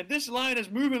 And this line is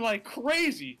moving like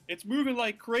crazy. It's moving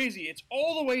like crazy. It's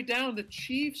all the way down to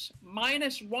Chiefs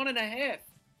 -1.5.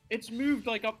 It's moved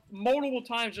like up multiple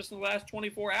times just in the last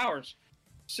 24 hours.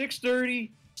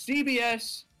 6:30,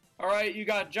 CBS. All right, you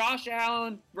got Josh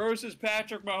Allen versus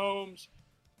Patrick Mahomes.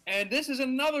 And this is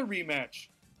another rematch.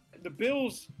 The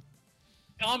Bills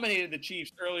dominated the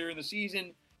Chiefs earlier in the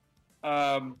season.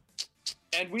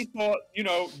 And we thought,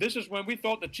 this is when we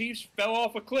thought the Chiefs fell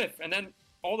off a cliff. And then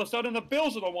all of a sudden the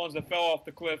Bills are the ones that fell off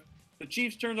the cliff. The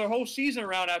Chiefs turned their whole season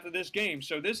around after this game.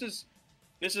 So this is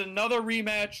another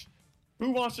rematch. Who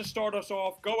wants to start us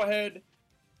off? Go ahead.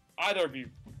 Either of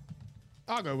you.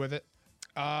 I'll go with it.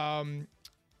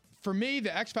 For me,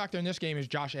 the X factor in this game is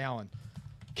Josh Allen.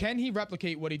 Can he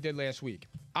replicate what he did last week?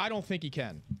 I don't think he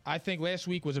can. I think last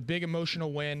week was a big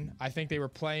emotional win. I think they were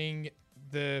playing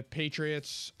the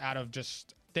Patriots out of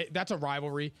that's a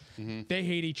rivalry. Mm-hmm. They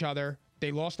hate each other.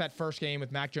 They lost that first game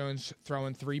with Mac Jones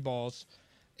throwing 3 balls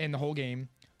in the whole game.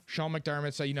 Sean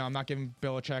McDermott said, I'm not giving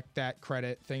Belichick that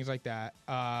credit, things like that.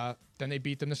 Then they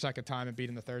beat them the second time and beat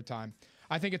them the third time.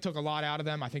 I think it took a lot out of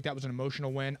them. I think that was an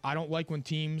emotional win. I don't like when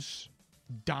teams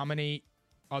dominate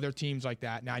other teams like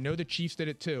that. Now, I know the Chiefs did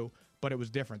it too, but it was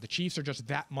different. The Chiefs are just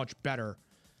that much better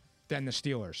than the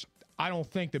Steelers. I don't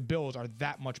think the Bills are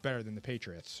that much better than the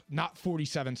Patriots. Not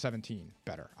 47-17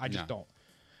 better. I just don't.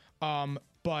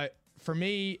 But for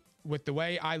me, with the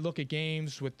way I look at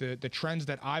games, with the trends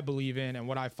that I believe in and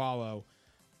what I follow,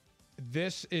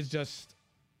 this is just,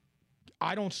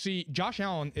 I don't see, Josh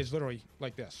Allen is literally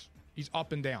like this. He's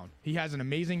up and down. He has an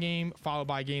amazing game, followed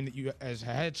by a game that you, as a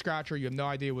head scratcher, you have no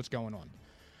idea what's going on.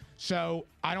 So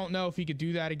I don't know if he could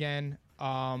do that again.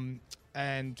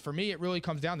 And for me, it really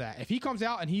comes down to that. If he comes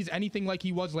out and he's anything like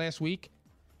he was last week,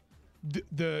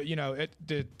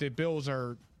 the Bills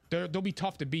they'll be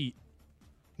tough to beat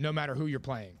no matter who you're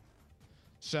playing.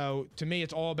 So to me,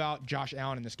 it's all about Josh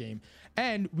Allen in this game.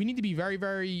 And we need to be very,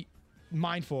 very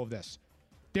mindful of this.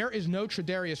 There is no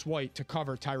Tre'Davious White to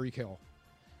cover Tyreek Hill.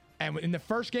 And in the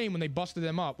first game when they busted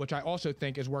them up, which I also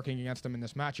think is working against them in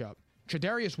this matchup,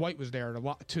 Tre'Davious White was there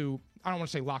to I don't want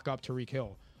to say lock up Tyreek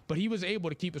Hill, but he was able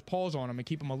to keep his paws on him and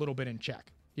keep him a little bit in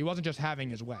check. He wasn't just having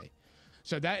his way.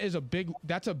 So that's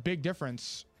a big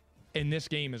difference in this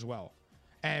game as well.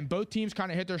 And both teams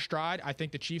kind of hit their stride. I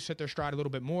think the Chiefs hit their stride a little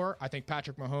bit more. I think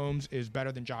Patrick Mahomes is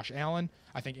better than Josh Allen.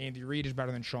 I think Andy Reid is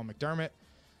better than Sean McDermott.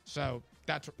 So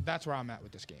that's where I'm at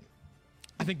with this game.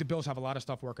 I think the Bills have a lot of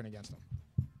stuff working against them.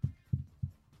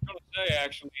 I'm going to say,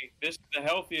 actually, this is the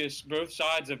healthiest both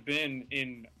sides have been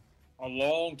in a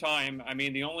long time. I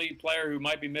mean, the only player who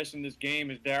might be missing this game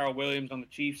is Darrell Williams on the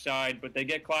Chiefs side, but they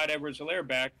get Clyde Edwards-Helaire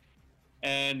back.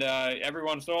 And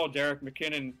everyone saw Jerick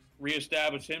McKinnon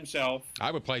reestablish himself.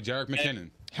 I would play Jerick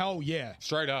McKinnon. Hell yeah.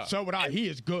 Straight up. So would I. He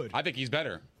is good. I think he's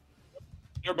better.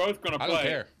 They're both going to play. I don't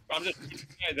care. I'm just going to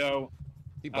say, though,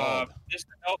 He balled. this is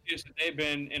the healthiest that they've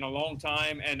been in a long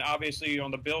time. And obviously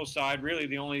on the Bills side, really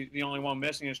the only one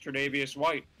missing is Tre'Davious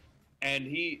White. And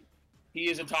he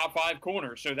is a top 5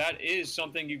 corner. So that is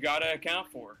something you got to account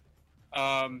for.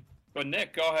 But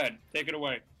Nick, go ahead. Take it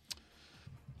away.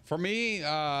 For me,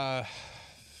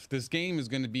 this game is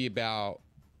going to be about,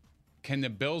 can the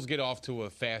Bills get off to a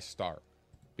fast start?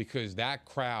 Because that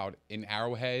crowd in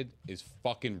Arrowhead is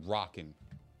fucking rocking.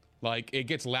 Like, it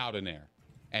gets loud in there.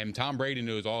 And Tom Brady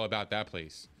knows all about that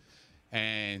place.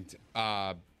 And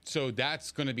so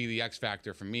that's going to be the X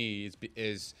factor for me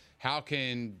is how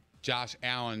can Josh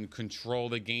Allen control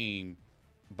the game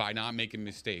by not making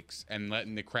mistakes and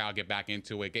letting the crowd get back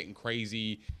into it, getting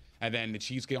crazy, and then the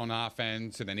Chiefs get on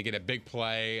offense, and then they get a big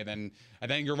play, and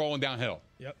then you're rolling downhill.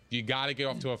 Yep. You got to get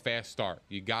off to a fast start.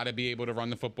 You got to be able to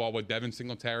run the football with Devin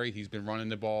Singletary. He's been running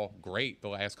the ball great the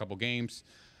last couple games.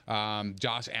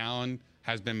 Josh Allen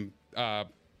has been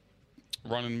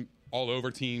running all over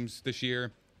teams this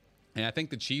year, and I think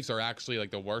the Chiefs are actually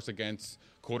like the worst against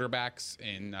quarterbacks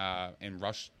in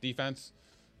rush defense.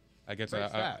 Against Great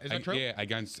stat. Is that true? Yeah,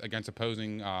 against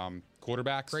opposing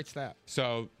quarterbacks. Great stat.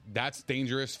 So that's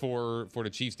dangerous for the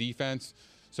Chiefs defense.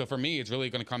 So for me, it's really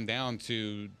going to come down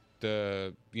to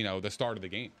the start of the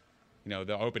game,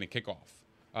 the opening kickoff.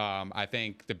 I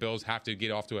think the Bills have to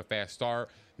get off to a fast start,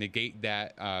 negate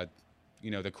that,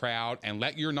 the crowd, and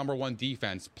let your number one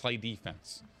defense play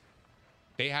defense.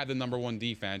 They have the number one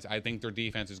defense. I think their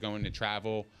defense is going to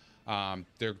travel.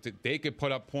 They could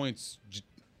put up points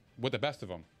with the best of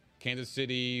them. Kansas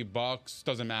City, Bucks,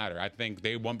 doesn't matter. I think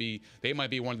they might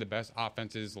be one of the best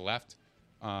offenses left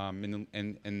in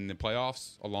the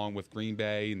playoffs, along with Green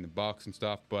Bay and the Bucks and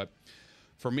stuff. But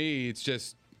for me, it's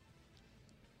just,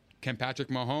 can Patrick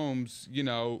Mahomes,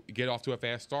 get off to a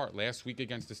fast start? Last week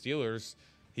against the Steelers,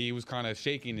 he was kind of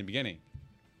shaky in the beginning.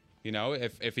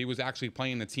 If he was actually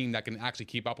playing the team that can actually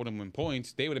keep up with him in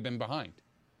points, they would have been behind.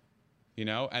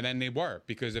 And then they were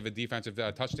because of a defensive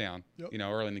touchdown,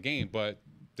 early in the game. But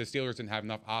the Steelers didn't have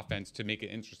enough offense to make it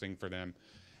interesting for them,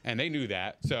 and they knew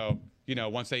that. So,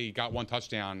 once they got one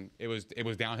touchdown, it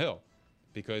was downhill,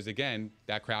 because again,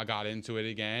 that crowd got into it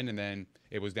again, and then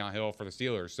it was downhill for the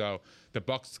Steelers. So the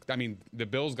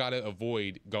Bills got to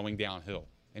avoid going downhill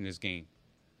in this game.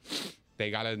 They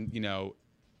got to,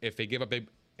 if they give up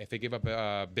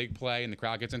a big play and the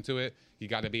crowd gets into it, you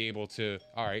got to be able to,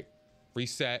 all right,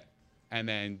 reset, and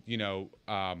then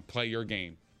play your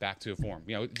game back to a form.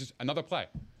 Just another play.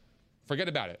 Forget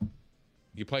about it.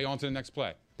 You play on to the next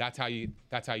play. That's how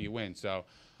you win. So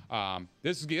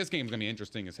this game is gonna be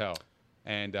interesting as hell.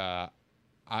 And I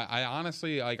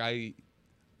honestly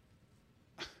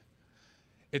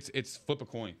it's flip a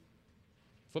coin.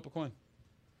 Flip a coin.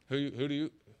 Who do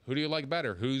you like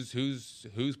better?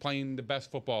 Who's playing the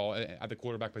best football at the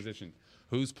quarterback position?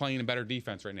 Who's playing a better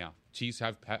defense right now? Chiefs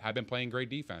have been playing great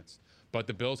defense, but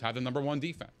the Bills have the number one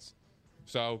defense.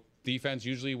 So defense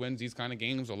usually wins these kind of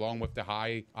games, along with the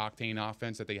high octane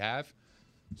offense that they have.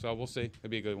 So we'll see. It'll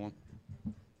be a good one.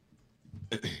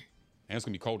 And it's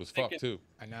gonna be cold as fuck too.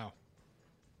 I know.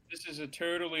 This is a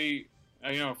totally,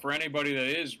 for anybody that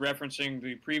is referencing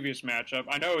the previous matchup,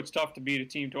 I know it's tough to beat a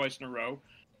team twice in a row,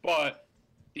 but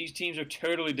these teams are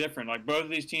totally different. Like, both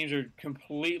of these teams are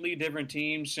completely different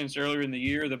teams since earlier in the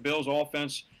year. The Bills'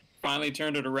 offense finally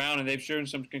turned it around, and they've shown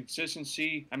some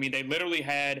consistency. I mean, they literally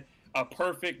had a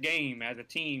perfect game as a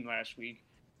team last week.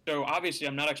 So obviously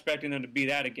I'm not expecting them to be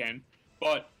that again.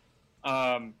 But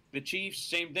the Chiefs,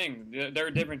 same thing. They're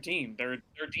a different team. Their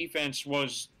defense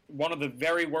was one of the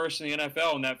very worst in the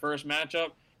NFL in that first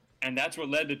matchup, and that's what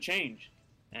led to change.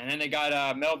 And then they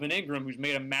got Melvin Ingram, who's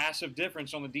made a massive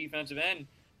difference on the defensive end.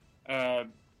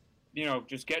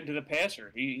 Just getting to the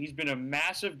passer. He's been a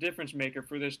massive difference maker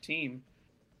for this team.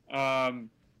 And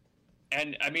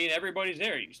I mean, everybody's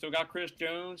there. You still got Chris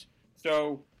Jones.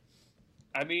 So,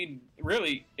 I mean,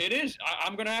 really, it is.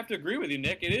 I'm going to have to agree with you,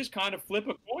 Nick. It is kind of flip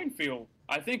a coin field.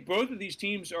 I think both of these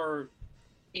teams are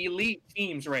elite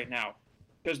teams right now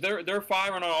because they're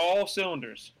firing on all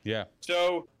cylinders. Yeah.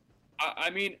 So, I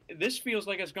mean, this feels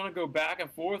like it's going to go back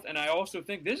and forth, and I also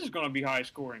think this is going to be high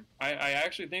scoring. I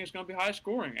actually think it's going to be high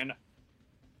scoring, and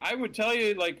I would tell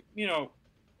you, like,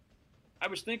 I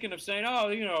was thinking of saying,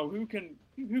 who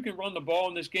can run the ball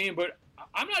in this game, but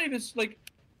I'm not even like.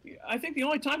 I think the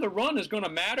only time the run is going to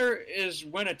matter is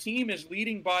when a team is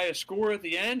leading by a score at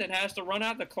the end and has to run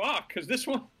out the clock, because this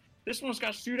one's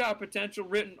got shootout potential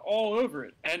written all over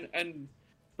it. And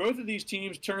both of these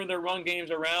teams turned their run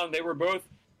games around. They were both,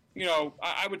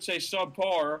 I would say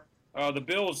subpar. The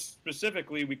Bills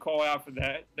specifically, we call out for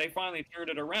that. They finally turned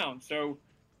it around. So,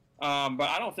 but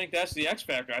I don't think that's the X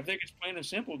factor. I think it's plain and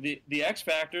simple. The X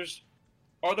factors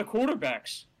are the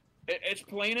quarterbacks. It's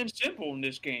plain and simple in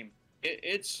this game.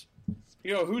 It's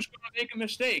who's going to make a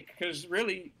mistake, because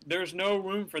really there's no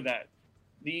room for that.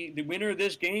 The winner of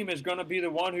this game is going to be the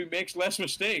one who makes less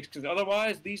mistakes, because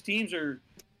otherwise these teams are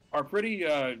pretty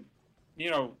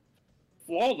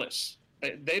flawless.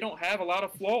 They don't have a lot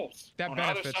of flaws. That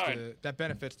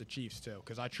benefits the Chiefs too,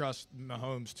 because I trust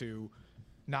Mahomes to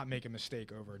not make a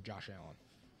mistake over Josh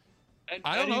Allen.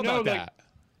 I don't know about that.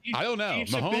 I don't know.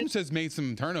 Mahomes has made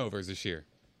some turnovers this year.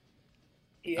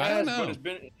 He has, I don't know.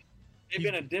 But they've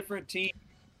been a different team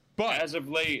as of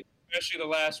late, especially the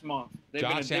last month.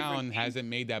 Josh Allen hasn't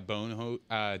made that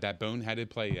boneheaded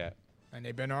play yet. And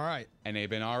they've been all right.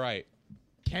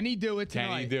 Can he do it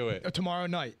tonight? Tomorrow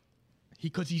night?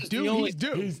 Because he's due,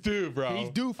 bro. He's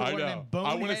due for one of them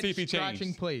bonehead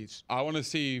scratching plays. I want to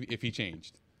see if he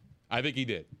changed. I think he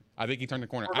did. I think he turned the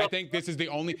corner. I think this is the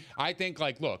only – I think,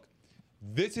 look,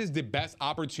 this is the best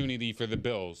opportunity for the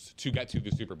Bills to get to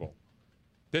the Super Bowl.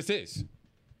 This is.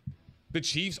 The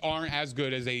Chiefs aren't as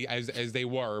good as they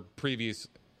were previously.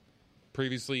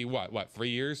 What 3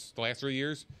 years? The last 3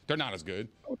 years, they're not as good.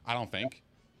 I don't think.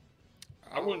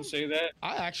 I wouldn't say that.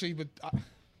 I actually would.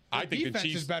 I think the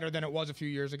defense is better than it was a few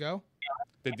years ago.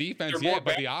 The defense,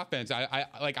 but the offense.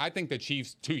 I think the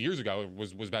Chiefs 2 years ago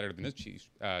was better than this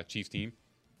Chiefs team.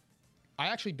 I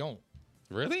actually don't.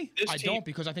 Really? I don't,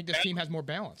 because I think this team has more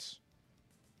balance.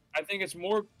 I think it's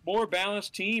more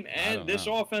balanced team, and this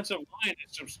offensive line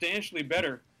is substantially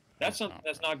better. That's something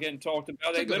that's not getting talked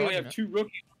about. They literally have two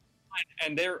rookies,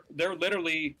 and they're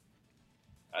literally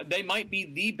they might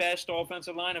be the best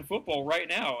offensive line in football right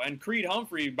now. And Creed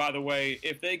Humphrey, by the way,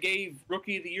 if they gave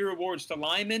Rookie of the Year awards to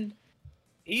linemen,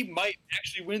 he might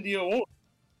actually win the award.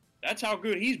 That's how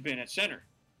good he's been at center.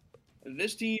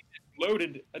 This team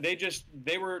loaded.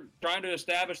 They were trying to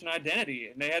establish an identity,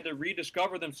 and they had to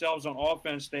rediscover themselves on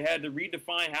offense. They had to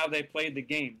redefine how they played the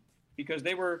game, because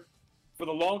they were, for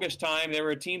the longest time, they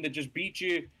were a team that just beat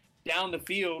you down the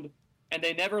field, and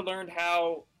they never learned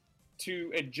how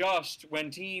to adjust when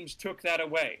teams took that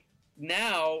away.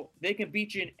 Now they can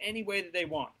beat you in any way that they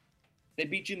want. They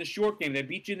beat you in the short game. They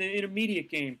beat you in the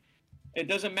intermediate game. It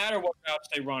doesn't matter what routes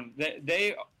they run.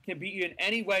 They can beat you in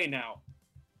any way now.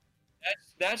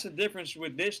 That's the difference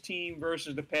with this team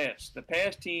versus the past. The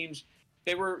past teams,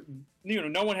 they were,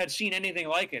 no one had seen anything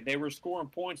like it. They were scoring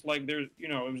points like it was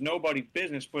nobody's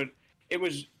business, but it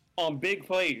was on big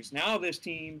plays. Now this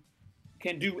team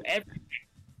can do everything.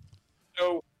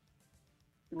 So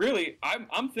really,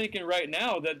 I'm thinking right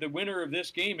now that the winner of this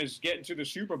game is getting to the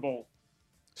Super Bowl.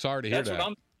 Sorry to hear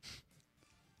that.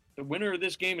 The winner of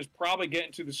this game is probably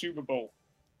getting to the Super Bowl.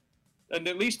 And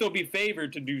at least they'll be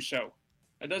favored to do so.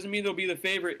 That doesn't mean they'll be the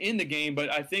favorite in the game,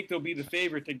 but I think they'll be the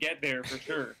favorite to get there for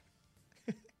sure.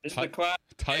 This is the class.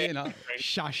 Tighten up.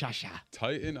 Sha.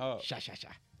 Tighten up. Sha.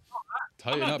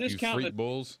 Tighten up, you freak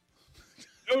bulls.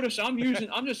 Notice I'm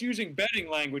just using betting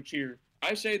language here.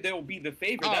 I say they'll be the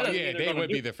favorite. Oh, yeah, they would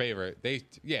be the favorite.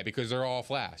 Because they're all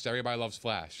Flash. Everybody loves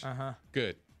Flash. Uh-huh.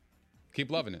 Good.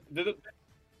 Keep loving it.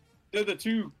 They're the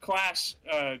two class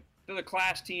they're the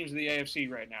class teams of the AFC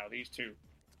right now, these two.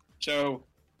 So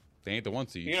they ain't the one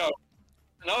seed.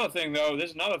 Another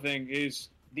thing is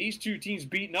these two teams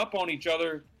beating up on each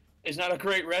other is not a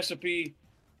great recipe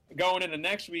going into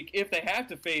next week if they have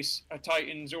to face a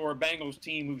Titans or a Bengals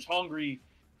team who's hungry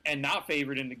and not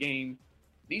favored in the game.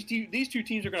 These two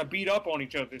teams are going to beat up on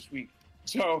each other this week.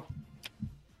 So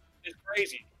it's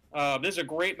crazy. This is a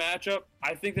great matchup.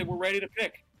 I think that we're ready to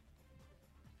pick.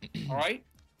 All right?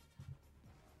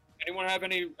 Anyone have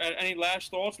any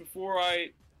last thoughts before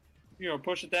I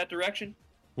push it that direction.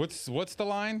 What's the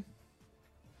line?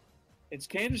 It's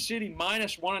Kansas City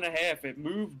 -1.5. It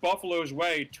moved Buffalo's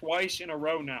way twice in a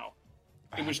row now.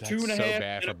 It was 2.5. That's so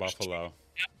bad for Buffalo.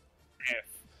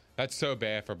 That's so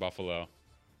bad for Buffalo.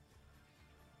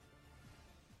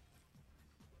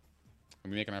 Are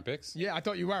we making our picks? Yeah, I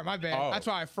thought you were. My bad. Oh. That's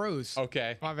why I froze.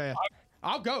 Okay. My bad.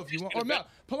 I'll go if you want. Or no,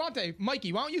 Palante,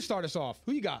 Mikey, why don't you start us off?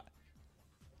 Who you got?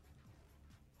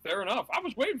 Fair enough. I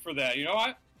was waiting for that.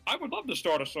 I would love to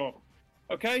start us off.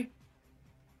 Okay?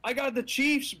 I got the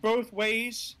Chiefs both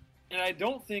ways, and I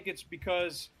don't think it's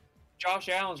because Josh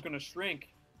Allen's going to shrink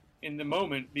in the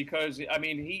moment because,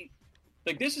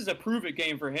 this is a prove-it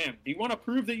game for him. Do you want to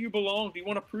prove that you belong? Do you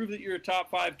want to prove that you're a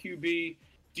top 5 QB?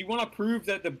 Do you want to prove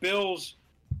that the Bills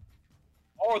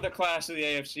are the class of the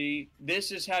AFC?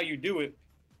 This is how you do it.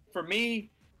 For me,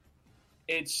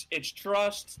 it's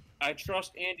trust. I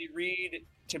trust Andy Reid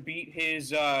to beat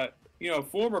his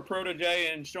former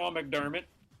protege and Sean McDermott.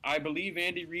 I believe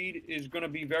Andy Reid is going to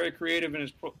be very creative in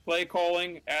his play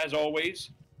calling, as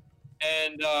always.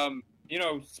 And,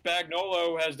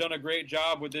 Spagnuolo has done a great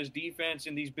job with this defense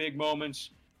in these big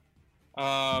moments.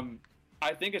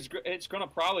 I think it's going to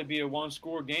probably be a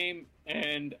one-score game,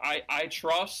 and I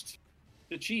trust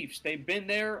the Chiefs. They've been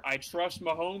there. I trust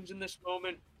Mahomes in this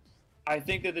moment. I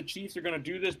think that the Chiefs are going to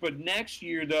do this, but next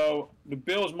year, though, the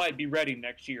Bills might be ready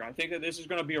next year. I think that this is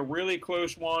going to be a really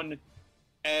close one,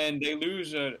 and they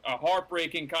lose a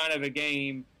heartbreaking kind of a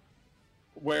game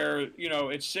where,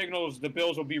 it signals the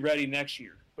Bills will be ready next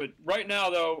year. But right now,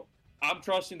 though, I'm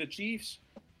trusting the Chiefs.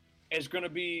 It's going to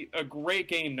be a great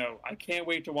game, though. I can't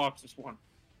wait to watch this one.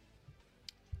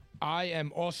 I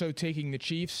am also taking the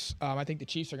Chiefs. I think the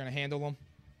Chiefs are going to handle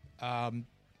them.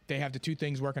 They have the two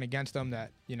things working against them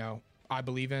that, I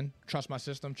believe in. Trust my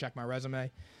system, check my resume.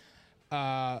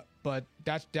 But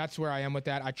that's where I am with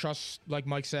that. I trust, like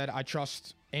Mike said, I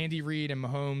trust Andy Reid and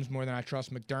Mahomes more than I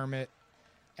trust McDermott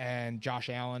and Josh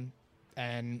Allen.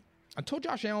 And until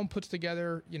Josh Allen puts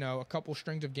together, a couple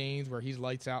strings of games where he's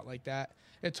lights out like that,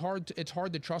 it's hard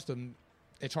to trust him.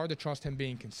 It's hard to trust him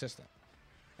being consistent.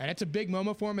 And it's a big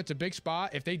moment for him. It's a big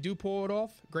spot. If they do pull it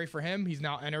off, great for him. He's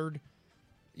now entered.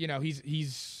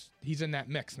 He's in that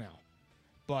mix now.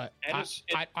 But I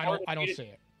don't see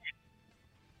it.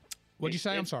 What'd you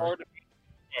say? I'm sorry. Hard to beat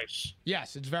twice.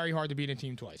 Yes, it's very hard to beat a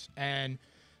team twice. And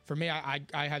for me, I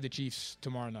have the Chiefs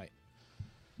tomorrow night.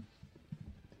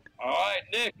 All right,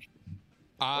 Nick.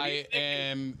 I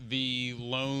am the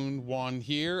lone one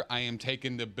here. I am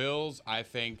taking the Bills. I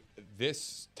think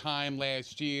this time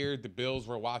last year, the Bills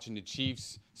were watching the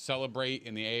Chiefs celebrate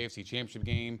in the AFC Championship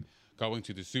game, going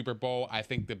to the Super Bowl. I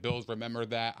think the Bills remember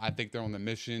that. I think they're on the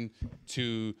mission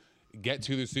to get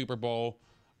to the Super Bowl.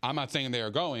 I'm not saying they are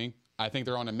going. I think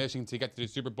they're on a mission to get to the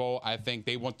Super Bowl. I think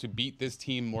they want to beat this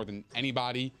team more than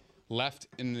anybody left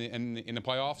in the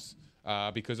playoffs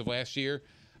because of last year.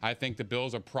 I think the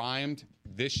Bills are primed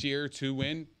this year to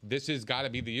win. This has got to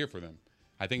be the year for them.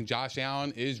 I think Josh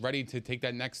Allen is ready to take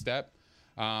that next step.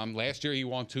 Last year, he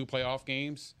won 2 playoff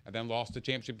games and then lost the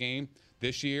championship game.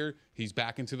 This year, he's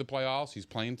back into the playoffs. He's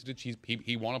playing to the Chiefs.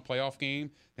 He won a playoff game.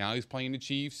 Now he's playing the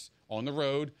Chiefs on the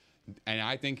road. And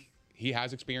I think he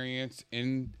has experience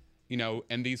in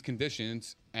these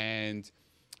conditions. And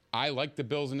I like the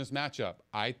Bills in this matchup.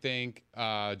 I think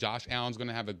Josh Allen's going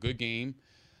to have a good game.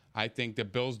 I think the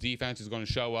Bills' defense is going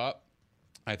to show up.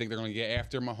 I think they're going to get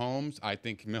after Mahomes. I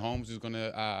think Mahomes is going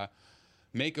to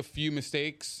make a few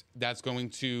mistakes. That's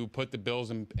going to put the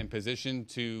Bills in position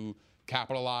to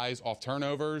capitalize off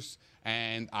turnovers.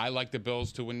 And I like the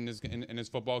Bills to win in this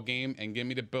football game. And give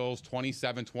me the Bills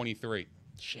 27-23.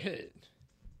 Shit.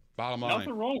 Bottom line.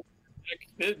 Nothing wrong.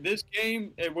 This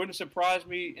game, it wouldn't surprise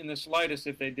me in the slightest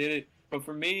if they did it. But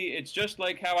for me, it's just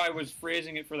like how I was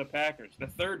phrasing it for the Packers. The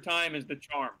third time is the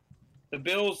charm. The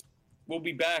Bills will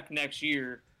be back next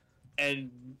year, and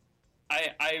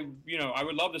I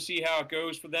would love to see how it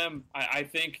goes for them. I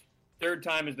think third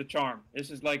time is the charm.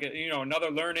 This is like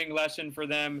another learning lesson for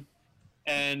them.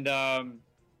 And I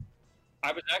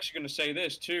was actually going to say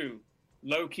this too,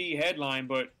 low key headline,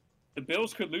 but the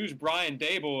Bills could lose Brian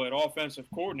Daboll at offensive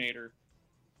coordinator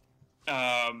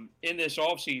in this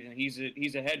offseason.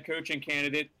 He's a head coaching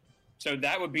candidate, so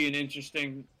that would be an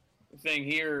interesting thing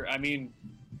here. I mean,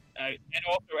 and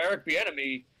also Eric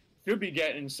Bieniemy should be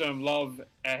getting some love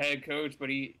at head coach, but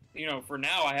he, for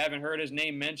now, I haven't heard his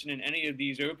name mentioned in any of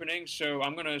these openings, so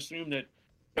I'm going to assume that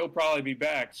he'll probably be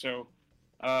back. So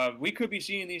we could be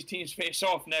seeing these teams face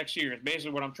off next year. It's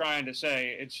basically what I'm trying to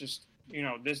say. It's just,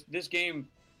 this game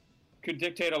could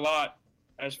dictate a lot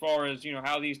as far as,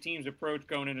 how these teams approach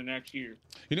going into next year.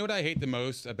 You know what I hate the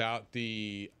most about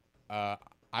the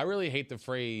I really hate the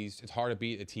phrase, it's hard to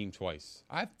beat a team twice.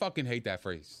 I fucking hate that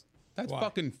phrase. That's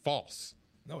fucking false.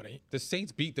 No, it ain't. The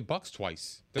Saints beat the Bucks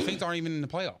twice. The Saints aren't even in the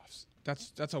playoffs.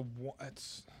 That's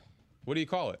What do you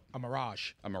call it? a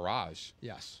mirage. A mirage.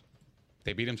 Yes.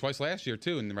 They beat him twice last year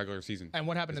too in the regular season. And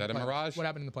what happened Is in that the a playoffs? mirage? What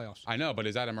happened in the playoffs? I know, but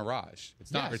is that a mirage?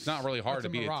 It's not. Yes, It's not really hard that's to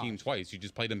a beat a mirage. team twice. You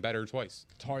just played them better twice.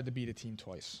 It's hard to beat a team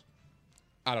twice.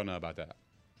 I don't know about that.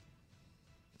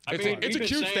 I It's mean, a we've been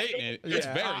cute saying- statement. It's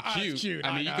Yeah, very it's cute. cute.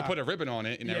 I mean, you I can know. put a ribbon on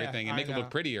it and Yeah, everything and make it I look know.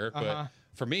 prettier. But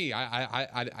for me,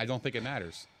 I don't think it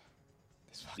matters.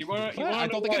 You want I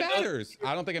don't think it matters.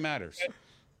 I don't think it matters.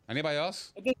 Anybody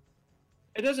else?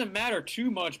 It doesn't matter too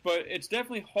much, but it's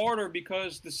definitely harder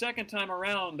because the second time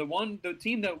around, the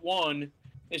team that won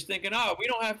is thinking, we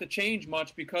don't have to change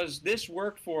much because this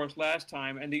worked for us last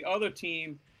time, and the other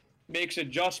team makes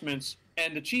adjustments,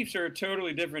 and the Chiefs are a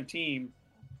totally different team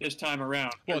this time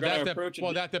around.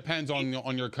 That depends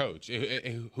on your coach.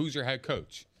 Who's your head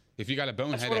coach? If you got a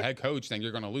boneheaded head coach, then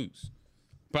you're going to lose.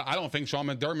 But I don't think Sean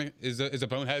McDermott is a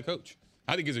bonehead coach.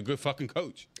 I think he's a good fucking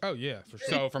coach. Oh, yeah, for sure.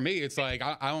 So for me, it's like,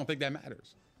 I don't think that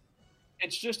matters.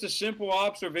 It's just a simple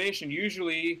observation.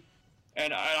 Usually,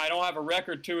 and I don't have a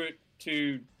record to it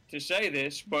to say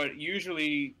this, but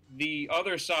usually the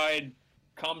other side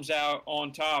comes out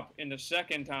on top in the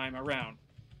second time around.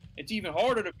 It's even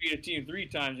harder to beat a team 3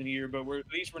 times in a year, but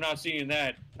at least we're not seeing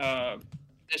that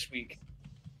this week.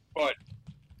 But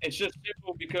it's just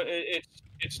simple because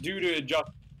it's due to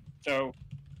adjustment. So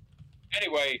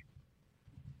anyway,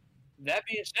 that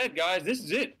being said, guys, this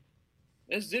is it.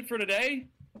 This is it for today.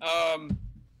 Phil,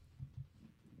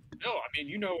 I mean,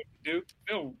 you know what to do.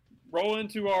 Phil, roll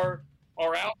into our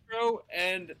outro,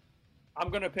 and I'm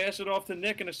going to pass it off to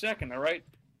Nick in a second, all right?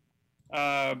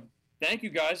 Thank you,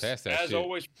 guys. As shit.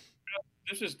 always,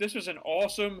 this was an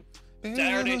awesome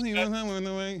Saturday.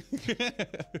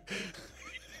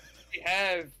 We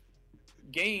have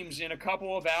games in a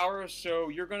couple of hours, so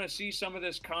you're going to see some of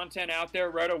this content out there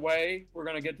right away. We're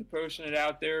going to get to posting it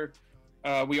out there.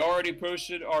 We already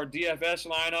posted our DFS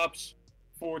lineups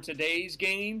for today's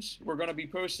games. We're going to be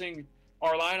posting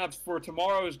our lineups for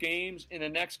tomorrow's games in the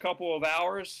next couple of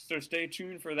hours, so stay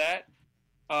tuned for that.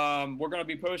 We're going to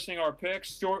be posting our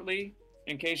picks shortly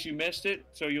in case you missed it,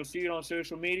 so you'll see it on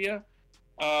social media.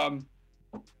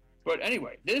 But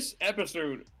anyway, this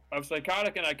episode of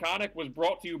Psychotic and Iconic was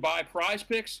brought to you by Prize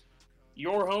Picks,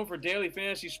 your home for daily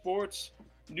fantasy sports.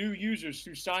 New users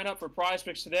who sign up for Prize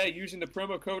Picks today using the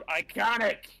promo code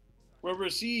ICONIC will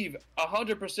receive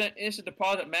 100% instant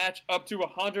deposit match up to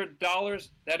 $100.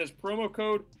 That is promo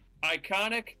code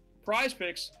ICONIC. Prize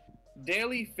Picks,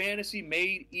 daily fantasy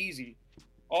made easy.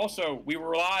 Also, we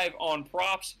were live on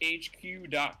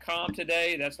propshq.com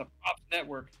today. That's the Props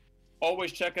Network.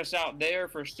 Always check us out there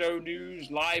for show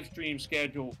news, live stream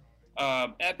schedule,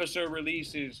 episode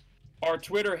releases, our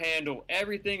Twitter handle.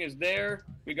 Everything is there.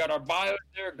 We got our bios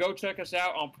there. Go check us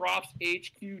out on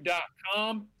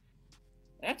propshq.com.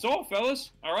 That's all,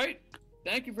 fellas. All right.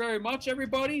 Thank you very much,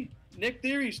 everybody. Nick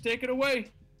Theories, take it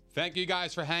away. Thank you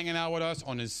guys for hanging out with us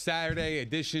on this Saturday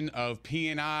edition of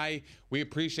P&I. We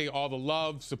appreciate all the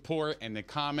love, support, and the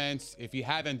comments. If you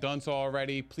haven't done so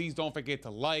already, please don't forget to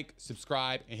like,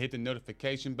 subscribe, and hit the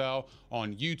notification bell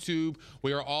on YouTube.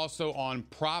 We are also on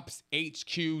propshq.com,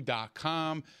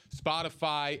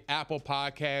 Spotify, Apple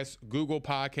Podcasts, Google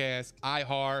Podcasts,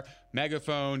 iHeart,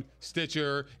 Megaphone,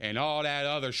 Stitcher, and all that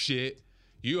other shit.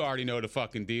 You already know the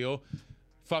fucking deal.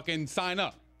 Fucking sign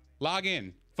up. Log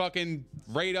in. Fucking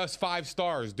rate us 5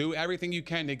 stars. Do everything you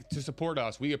can to support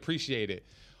us. We appreciate it.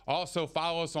 Also,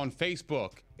 follow us on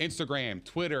Facebook, Instagram,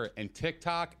 Twitter, and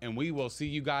TikTok. And we will see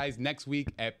you guys next week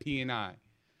at P&I.